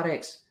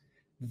antibiotics.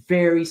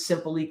 Very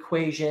simple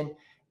equation.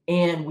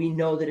 And we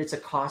know that it's a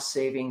cost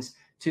savings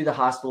to the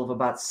hospital of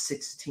about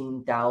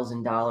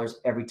 $16,000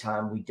 every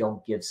time we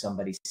don't give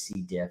somebody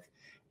C. diff.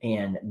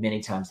 And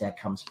many times that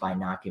comes by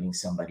not giving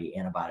somebody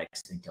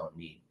antibiotics they don't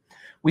need.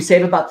 We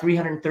save about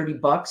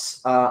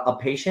 $330 a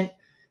patient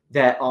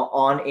that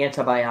on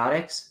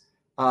antibiotics.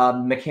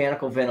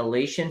 Mechanical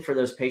ventilation for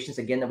those patients,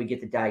 again, that we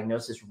get the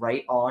diagnosis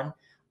right on.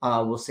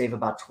 We'll save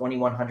about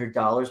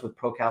 $2,100 with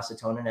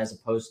procalcitonin as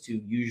opposed to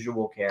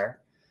usual care.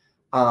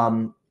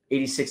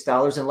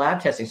 $86 in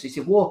lab testing. So you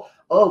say, well,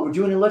 oh, we're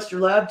doing an extra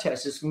lab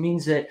test. This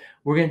means that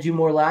we're going to do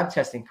more lab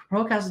testing.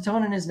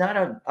 Procalcitonin is not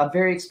a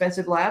very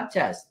expensive lab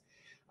test.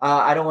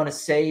 I don't want to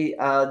say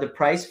the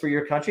price for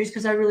your countries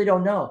because I really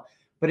don't know.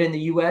 But in the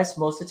US,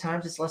 most of the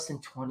times it's less than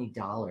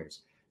 $20.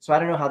 So I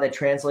don't know how that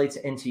translates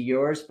into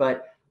yours,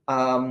 but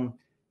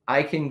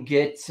I can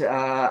get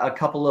a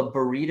couple of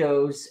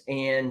burritos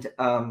and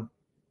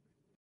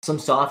some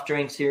soft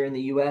drinks here in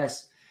the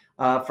US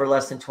for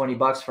less than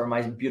 $20 for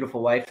my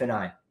beautiful wife and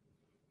I.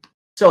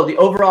 So the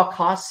overall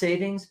cost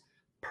savings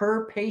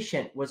per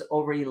patient was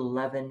over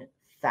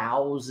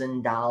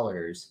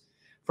 $11,000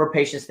 for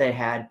patients that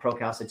had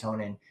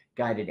procalcitonin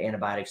guided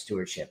antibiotic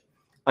stewardship.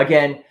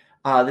 Again,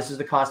 this is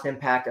the cost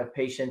impact of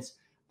patients,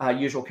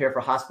 usual care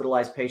for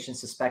hospitalized patients,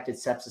 suspected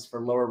sepsis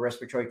for lower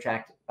respiratory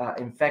tract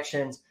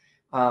infections.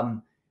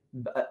 Another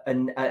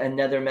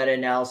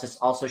meta-analysis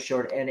also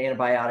showed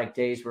antibiotic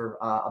days were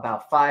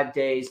about 5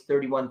 days,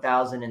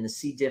 31,000 in the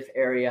C. diff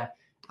area.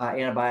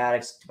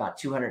 Antibiotics, about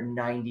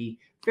 290,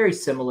 very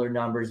similar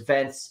numbers.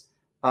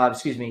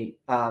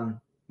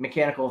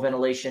 Mechanical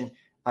ventilation,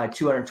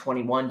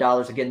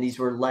 $221. Again, these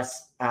were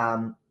less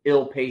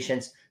ill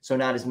patients, so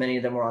not as many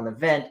of them were on the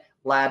vent.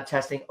 Lab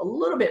testing, a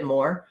little bit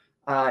more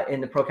in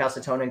the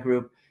procalcitonin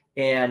group,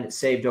 and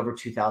saved over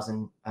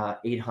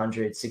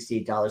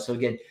 $2,868. So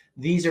again,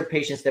 these are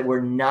patients that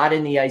were not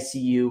in the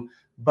ICU,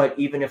 but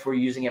even if we're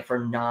using it for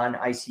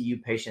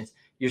non-ICU patients,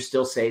 you're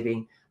still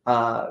saving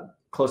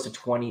close to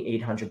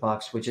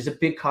 $2,800, which is a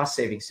big cost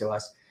savings to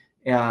us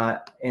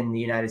in the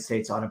United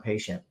States on a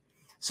patient.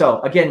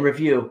 So again,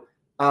 review.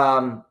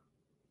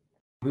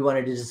 We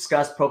wanted to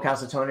discuss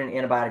procalcitonin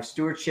antibiotic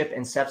stewardship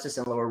and sepsis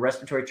and lower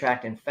respiratory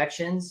tract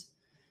infections,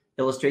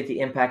 illustrate the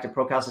impact of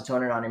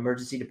procalcitonin on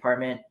emergency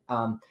department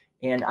and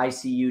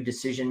ICU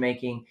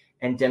decision-making,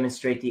 and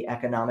demonstrate the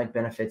economic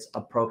benefits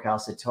of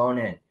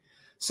procalcitonin.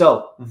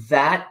 So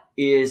that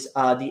is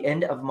the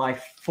end of my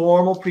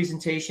formal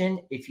presentation.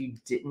 If you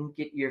didn't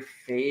get your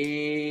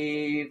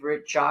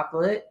favorite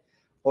chocolate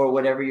or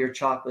whatever your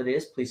chocolate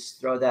is, please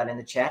throw that in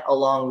the chat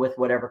along with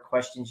whatever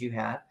questions you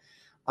have.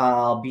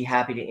 I'll be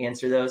happy to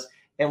answer those.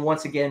 And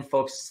once again,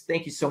 folks,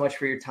 thank you so much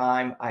for your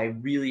time. I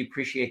really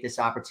appreciate this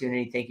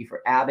opportunity. Thank you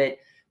for Abbott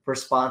for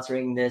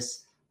sponsoring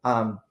this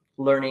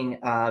learning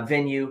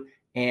venue.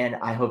 And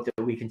I hope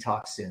that we can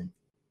talk soon.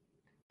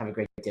 Have a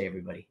great day,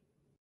 everybody.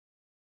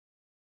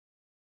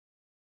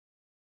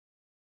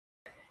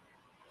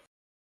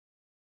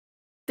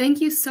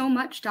 Thank you so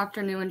much,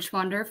 Dr.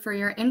 Neuenschwander, for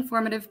your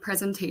informative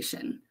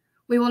presentation.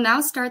 We will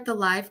now start the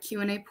live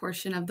Q&A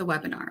portion of the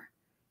webinar.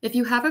 If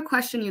you have a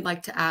question you'd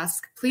like to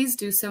ask, please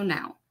do so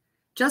now.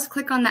 Just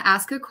click on the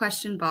Ask a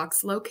Question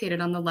box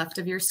located on the left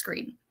of your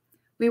screen.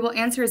 We will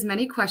answer as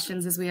many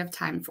questions as we have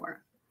time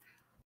for.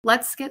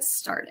 Let's get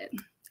started.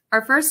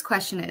 Our first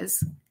question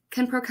is,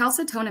 can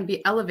procalcitonin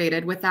be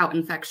elevated without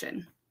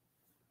infection?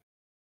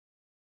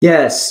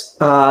 Yes,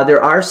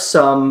 there are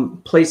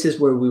some places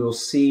where we will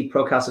see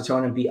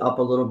procalcitonin be up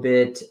a little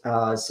bit,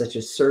 such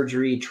as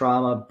surgery,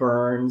 trauma,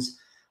 burns,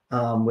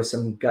 with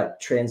some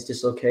gut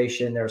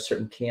transdislocation. There are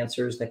certain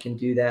cancers that can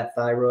do that.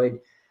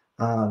 Thyroid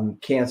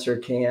cancer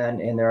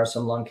can, and there are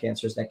some lung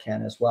cancers that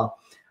can as well.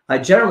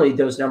 Generally,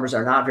 those numbers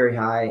are not very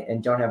high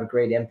and don't have a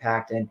great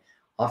impact. And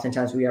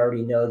oftentimes we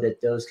already know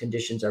that those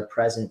conditions are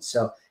present.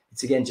 So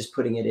it's, again, just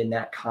putting it in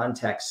that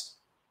context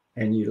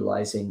and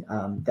utilizing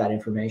that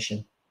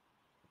information.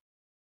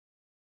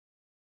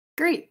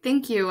 Great,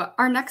 thank you.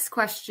 Our next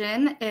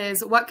question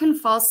is, what can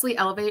falsely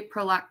elevate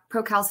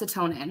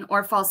procalcitonin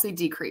or falsely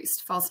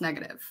decreased, false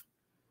negative?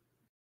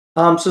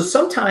 So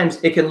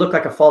sometimes it can look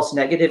like a false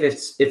negative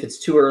if it's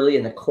too early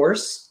in the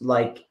course,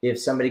 like if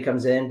somebody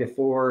comes in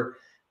before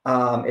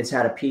it's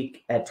had a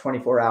peak at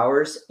 24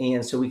 hours,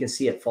 and so we can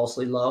see it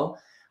falsely low.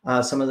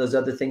 Some of those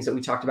other things that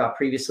we talked about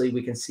previously,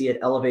 we can see it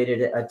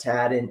elevated a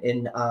tad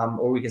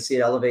or we can see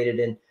it elevated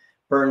in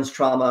burns,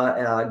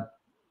 trauma,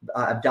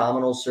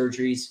 abdominal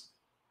surgeries.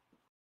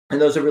 And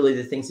those are really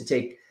the things to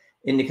take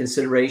into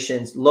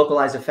consideration.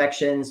 Localized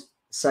affections,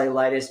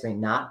 cellulitis may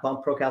not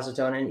bump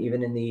procalcitonin,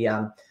 even in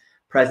the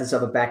presence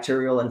of a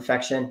bacterial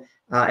infection.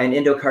 And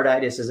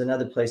endocarditis is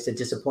another place that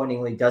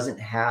disappointingly doesn't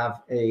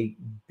have a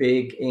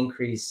big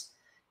increase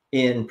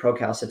in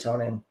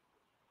procalcitonin.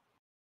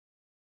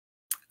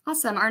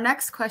 Awesome. Our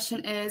next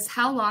question is,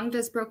 how long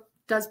does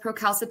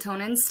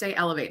procalcitonin stay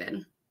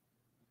elevated?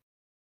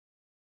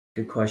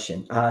 Good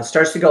question. It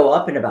starts to go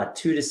up in about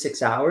 2 to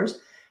 6 hours,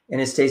 and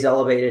it stays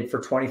elevated for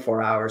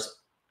 24 hours.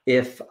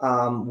 If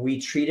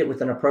we treat it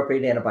with an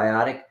appropriate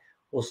antibiotic,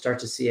 we'll start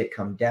to see it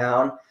come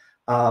down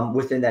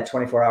within that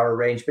 24-hour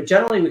range. But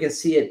generally, we can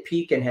see it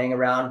peak and hang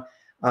around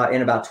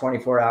in about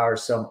 24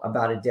 hours, so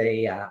about a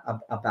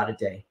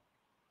day.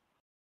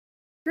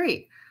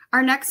 Great.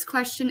 Our next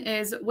question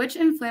is, which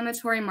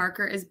inflammatory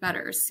marker is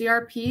better,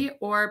 CRP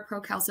or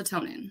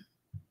procalcitonin?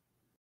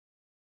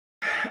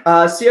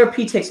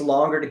 CRP takes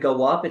longer to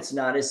go up. It's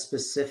not as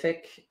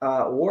specific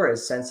or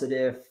as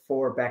sensitive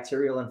for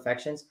bacterial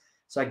infections.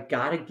 So I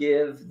got to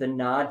give the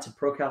nod to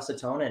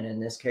procalcitonin in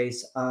this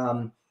case.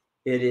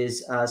 It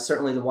is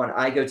certainly the one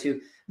I go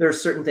to. There are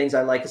certain things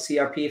I like a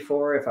CRP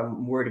for. If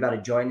I'm worried about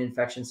a joint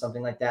infection,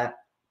 something like that,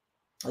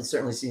 it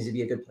certainly seems to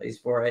be a good place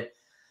for it.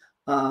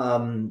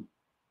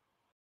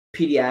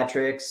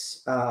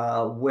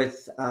 Pediatrics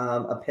with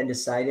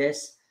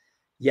appendicitis.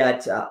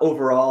 Yet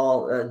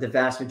overall, the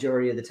vast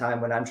majority of the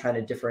time when I'm trying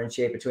to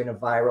differentiate between a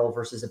viral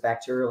versus a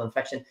bacterial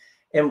infection,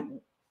 and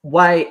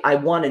why I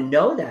want to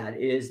know that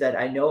is that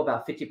I know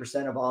about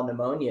 50% of all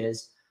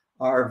pneumonias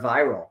are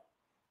viral,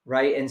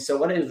 right? And so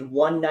what is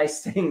one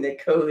nice thing that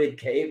COVID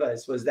gave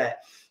us was that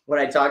when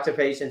I talk to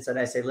patients and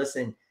I say,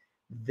 listen,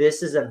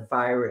 this is a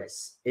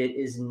virus. It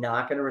is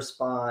not going to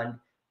respond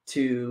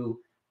to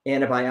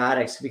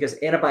antibiotics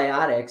because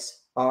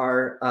antibiotics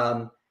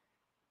are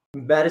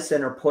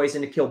medicine or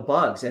poison to kill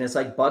bugs, and it's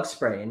like bug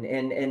spray,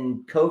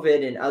 and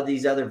COVID and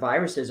these other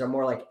viruses are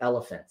more like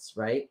elephants,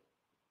 right?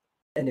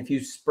 And if you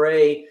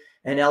spray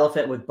an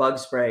elephant with bug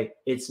spray,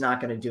 it's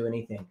not going to do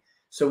anything.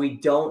 So we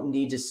don't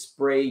need to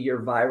spray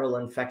your viral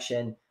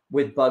infection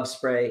with bug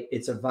spray.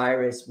 It's a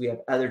virus. We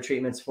have other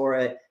treatments for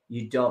it.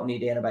 You don't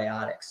need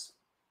antibiotics.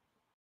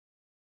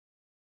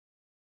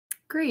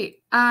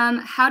 Great.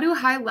 How do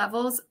high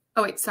levels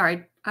of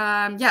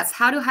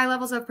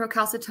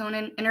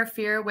procalcitonin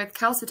interfere with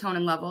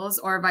calcitonin levels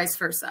or vice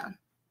versa?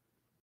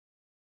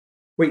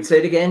 Wait, say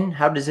it again.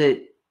 How does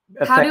it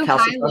How do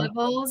high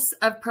levels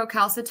of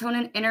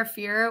procalcitonin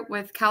interfere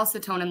with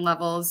calcitonin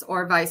levels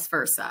or vice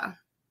versa?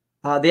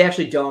 They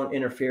actually don't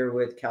interfere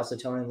with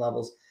calcitonin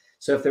levels.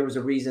 So if there was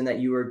a reason that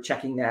you were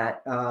checking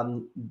that,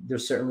 there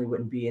certainly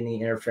wouldn't be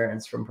any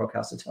interference from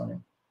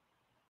procalcitonin.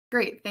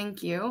 Great,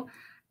 thank you.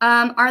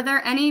 Are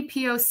there any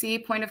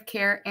POC point of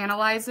care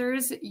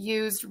analyzers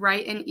used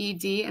right in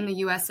ED in the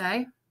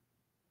USA?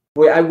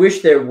 Well, I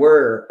wish there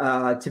were.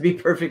 To be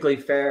perfectly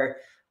fair,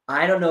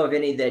 I don't know of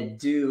any that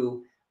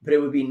do, but it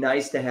would be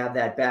nice to have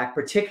that back,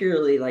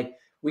 particularly like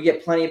we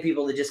get plenty of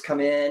people that just come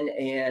in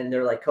and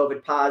they're like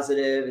COVID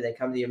positive and they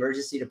come to the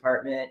emergency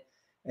department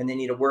and they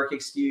need a work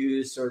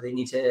excuse or they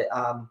need to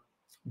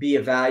be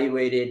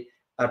evaluated.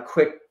 A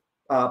quick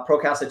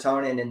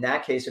procalcitonin in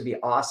that case would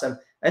be awesome.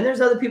 And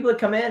there's other people that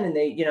come in and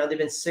they've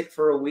been sick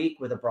for a week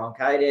with a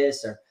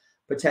bronchitis or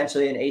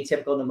potentially an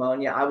atypical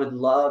pneumonia. I would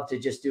love to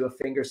just do a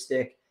finger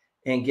stick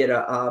and get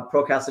a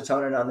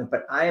procalcitonin on them,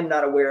 but I am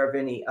not aware of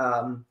any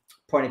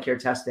point of care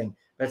testing.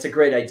 That's a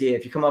great idea.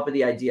 If you come up with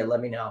the idea, let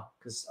me know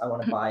because I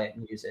want to buy it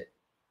and use it.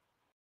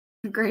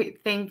 Great,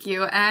 thank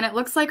you. And it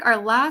looks like our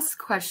last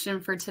question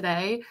for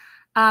today.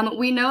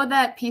 We know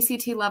that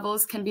PCT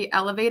levels can be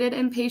elevated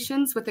in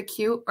patients with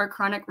acute or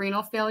chronic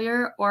renal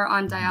failure or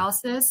on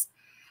dialysis.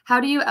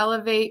 How do you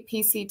elevate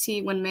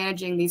PCT when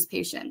managing these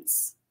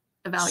patients?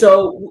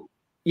 So,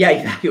 yeah,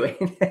 evaluate.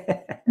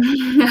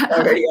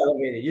 Already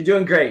elevated. You're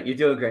doing great. You're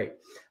doing great.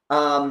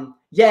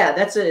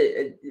 Yeah,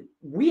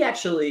 we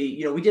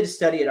actually, we did a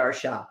study at our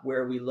shop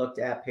where we looked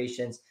at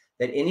patients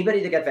that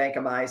anybody that got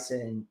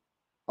vancomycin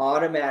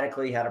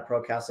automatically had a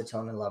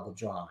procalcitonin level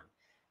drawn.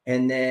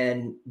 And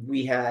then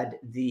we had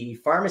the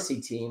pharmacy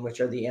team, which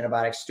are the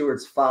antibiotic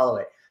stewards, follow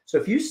it. So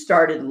if you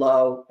started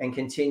low and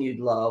continued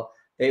low,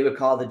 they would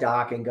call the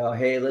doc and go,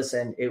 hey,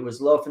 listen, it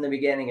was low from the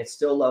beginning. It's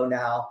still low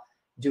now.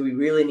 Do we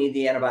really need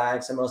the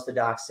antibiotics? And most of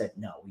the docs said,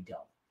 no, we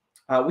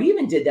don't. We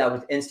even did that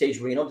with end-stage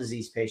renal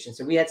disease patients.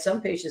 And we had some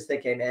patients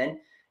that came in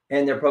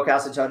and their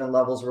procalcitonin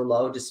levels were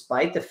low,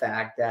 despite the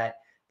fact that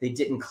they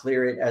didn't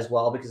clear it as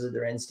well because of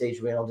their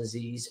end-stage renal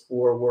disease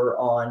or were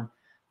on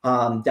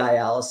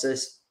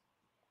dialysis.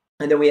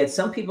 And then we had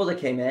some people that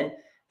came in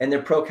and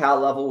their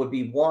procal level would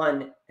be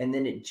 1, and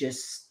then it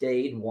just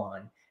stayed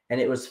 1,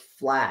 and it was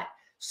flat.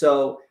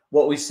 So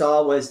what we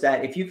saw was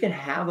that if you can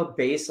have a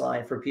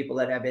baseline for people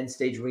that have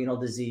end-stage renal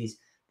disease,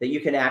 that you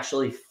can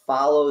actually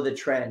follow the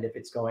trend. If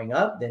it's going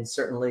up, then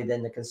certainly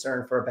then the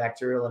concern for a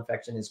bacterial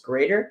infection is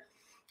greater.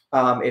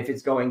 If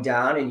it's going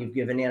down and you've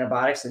given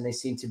antibiotics and they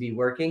seem to be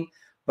working,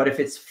 but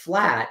if it's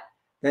flat,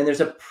 then there's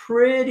a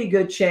pretty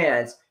good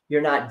chance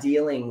you're not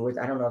dealing with,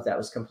 I don't know if that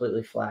was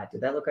completely flat.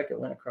 Did that look like it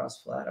went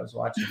across flat? I was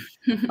watching.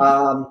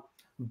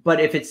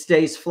 But if it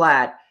stays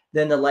flat,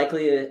 then the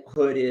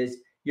likelihood is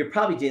you're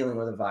probably dealing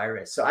with a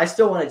virus. So I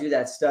still want to do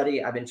that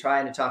study. I've been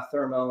trying to talk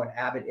Thermo and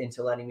Abbott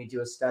into letting me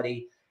do a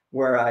study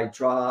where I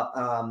draw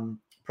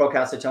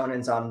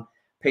procalcitonins on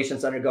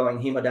patients undergoing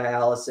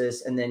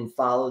hemodialysis and then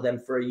follow them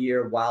for a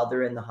year while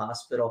they're in the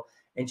hospital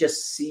and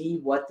just see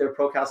what their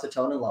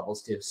procalcitonin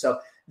levels do. So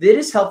it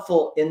is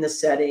helpful in the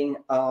setting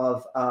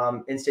of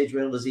end-stage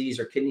renal disease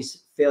or kidney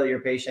failure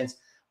patients,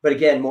 but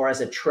again, more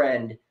as a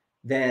trend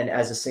than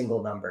as a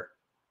single number.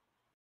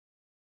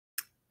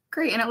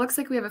 Great, and it looks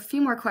like we have a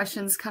few more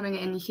questions coming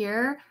in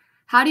here.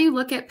 How do you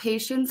look at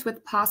patients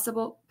with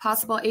possible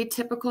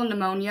atypical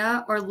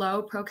pneumonia or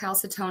low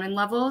procalcitonin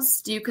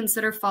levels? Do you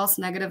consider false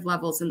negative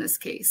levels in this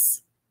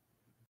case?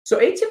 So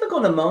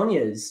atypical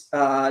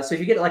pneumonias, so if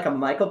you get like a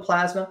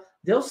mycoplasma,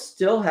 they'll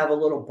still have a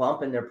little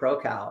bump in their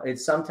procal.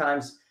 It's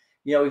sometimes,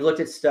 you know, we've looked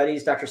at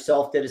studies. Dr.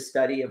 Self did a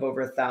study of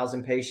over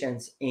 1,000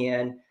 patients,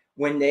 and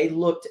when they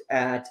looked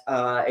at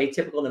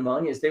atypical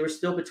pneumonias, they were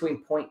still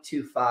between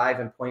 0.25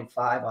 and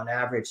 0.5 on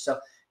average. So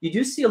you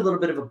do see a little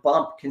bit of a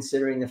bump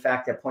considering the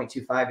fact that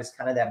 0.25 is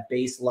kind of that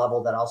base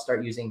level that I'll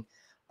start using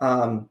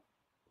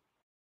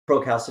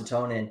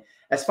procalcitonin.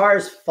 As far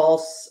as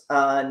false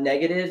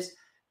negatives,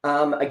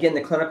 again,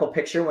 the clinical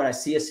picture, when I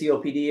see a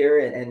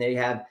COPD and they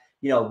have,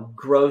 you know,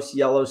 gross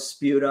yellow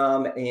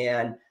sputum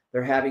and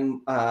they're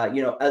having,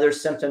 you know, other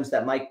symptoms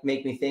that might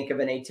make me think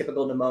of an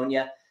atypical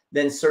pneumonia,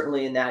 then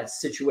certainly in that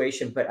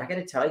situation. But I got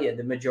to tell you,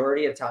 the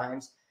majority of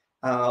times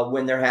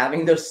when they're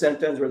having those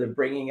symptoms where they're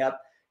bringing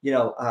up, you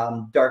know,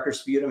 darker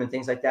sputum and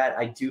things like that,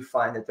 I do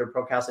find that their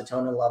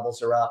procalcitonin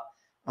levels are up.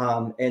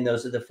 And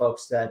those are the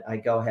folks that I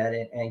go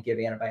ahead and give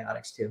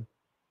antibiotics to.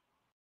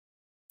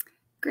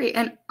 Great.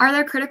 And are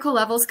there critical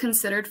levels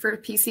considered for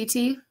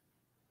PCT?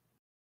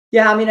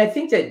 Yeah, I mean, I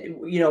think that,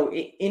 you know,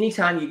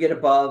 anytime you get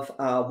above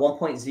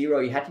 1.0,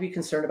 you have to be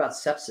concerned about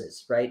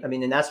sepsis, right? I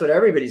mean, and that's what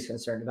everybody's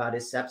concerned about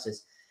is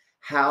sepsis.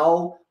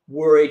 How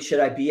worried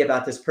should I be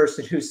about this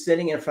person who's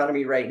sitting in front of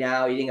me right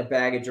now eating a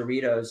bag of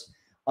Doritos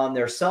on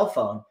their cell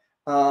phone?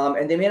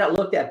 And they may not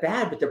look that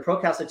bad, but their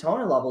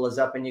procalcitonin level is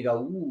up and you go,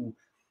 ooh,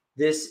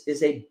 this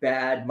is a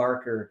bad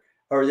marker,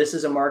 or this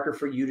is a marker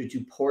for you to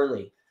do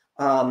poorly.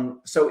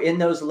 So in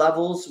those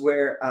levels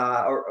where,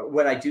 or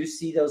when I do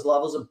see those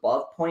levels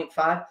above 0.5,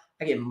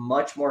 I get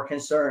much more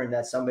concerned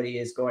that somebody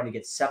is going to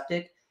get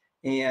septic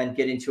and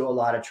get into a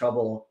lot of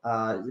trouble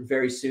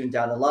very soon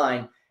down the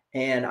line.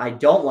 And I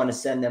don't want to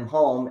send them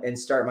home and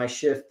start my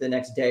shift the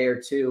next day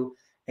or two.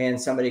 And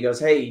somebody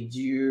goes, hey,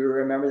 do you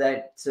remember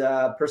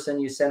that person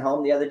you sent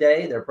home the other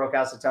day? Their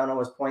procalcitonin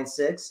was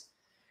 0.6.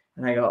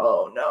 And I go,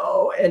 oh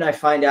no. And I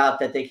find out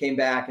that they came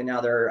back and now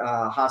they're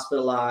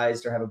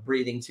hospitalized or have a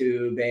breathing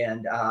tube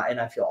and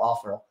I feel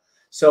awful.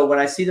 So when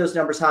I see those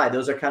numbers high,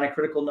 those are kind of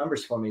critical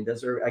numbers for me.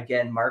 Those are,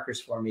 again, markers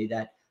for me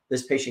that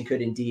this patient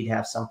could indeed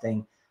have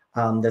something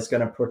that's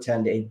going to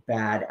portend a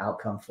bad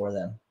outcome for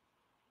them.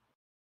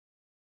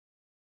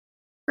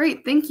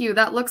 Great, thank you.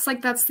 That looks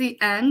like that's the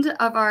end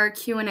of our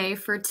Q&A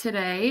for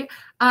today.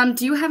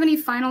 Do you have any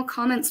final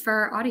comments for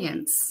our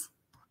audience?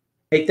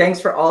 Hey,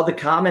 thanks for all the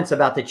comments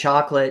about the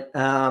chocolate.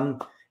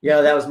 You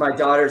know, that was my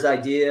daughter's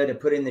idea to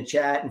put in the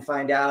chat and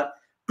find out.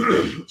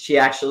 She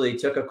actually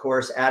took a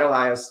course at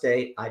Ohio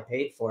State. I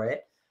paid for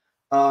it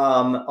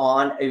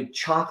on a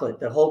chocolate.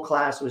 The whole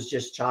class was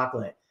just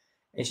chocolate.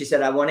 And she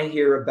said, I want to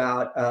hear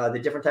about the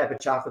different type of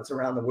chocolates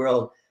around the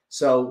world.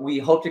 So we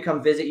hope to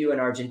come visit you in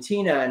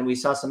Argentina. And we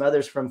saw some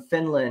others from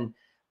Finland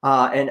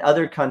and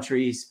other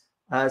countries.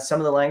 Some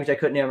of the language I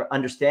couldn't ever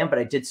understand, but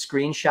I did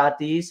screenshot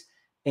these.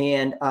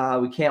 And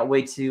we can't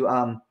wait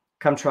to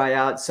come try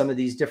out some of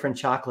these different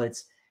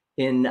chocolates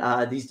in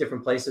these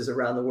different places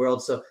around the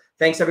world. So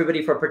thanks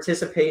everybody for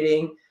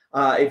participating.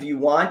 If you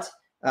want,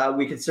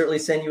 we could certainly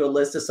send you a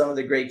list of some of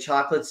the great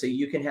chocolates so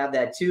you can have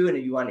that too. And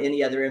if you want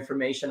any other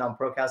information on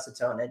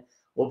procalcitonin,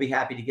 we'll be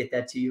happy to get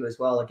that to you as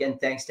well. Again,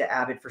 thanks to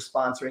Abbott for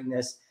sponsoring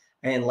this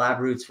and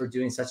LabRoots for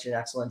doing such an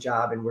excellent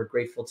job. And we're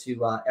grateful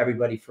to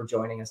everybody for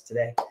joining us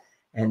today.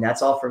 And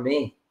that's all for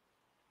me.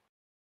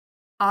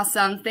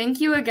 Awesome.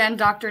 Thank you again,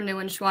 Dr.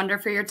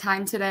 Neuenschwander, for your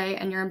time today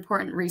and your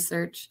important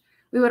research.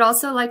 We would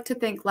also like to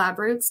thank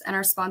LabRoots and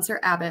our sponsor,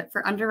 Abbott,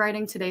 for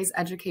underwriting today's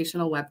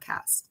educational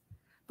webcast.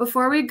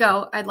 Before we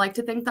go, I'd like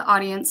to thank the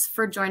audience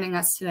for joining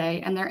us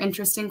today and their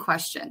interesting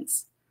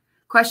questions.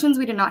 Questions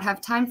we did not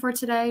have time for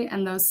today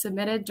and those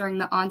submitted during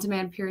the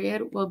on-demand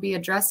period will be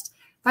addressed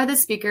by the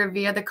speaker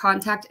via the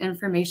contact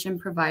information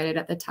provided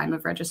at the time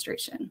of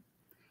registration.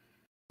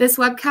 This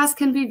webcast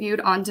can be viewed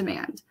on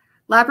demand.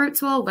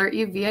 LabRoots will alert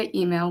you via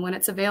email when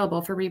it's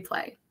available for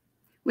replay.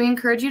 We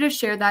encourage you to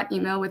share that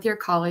email with your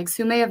colleagues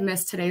who may have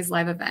missed today's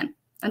live event.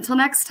 Until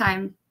next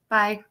time,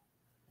 bye.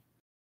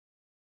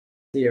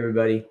 See you,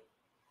 everybody.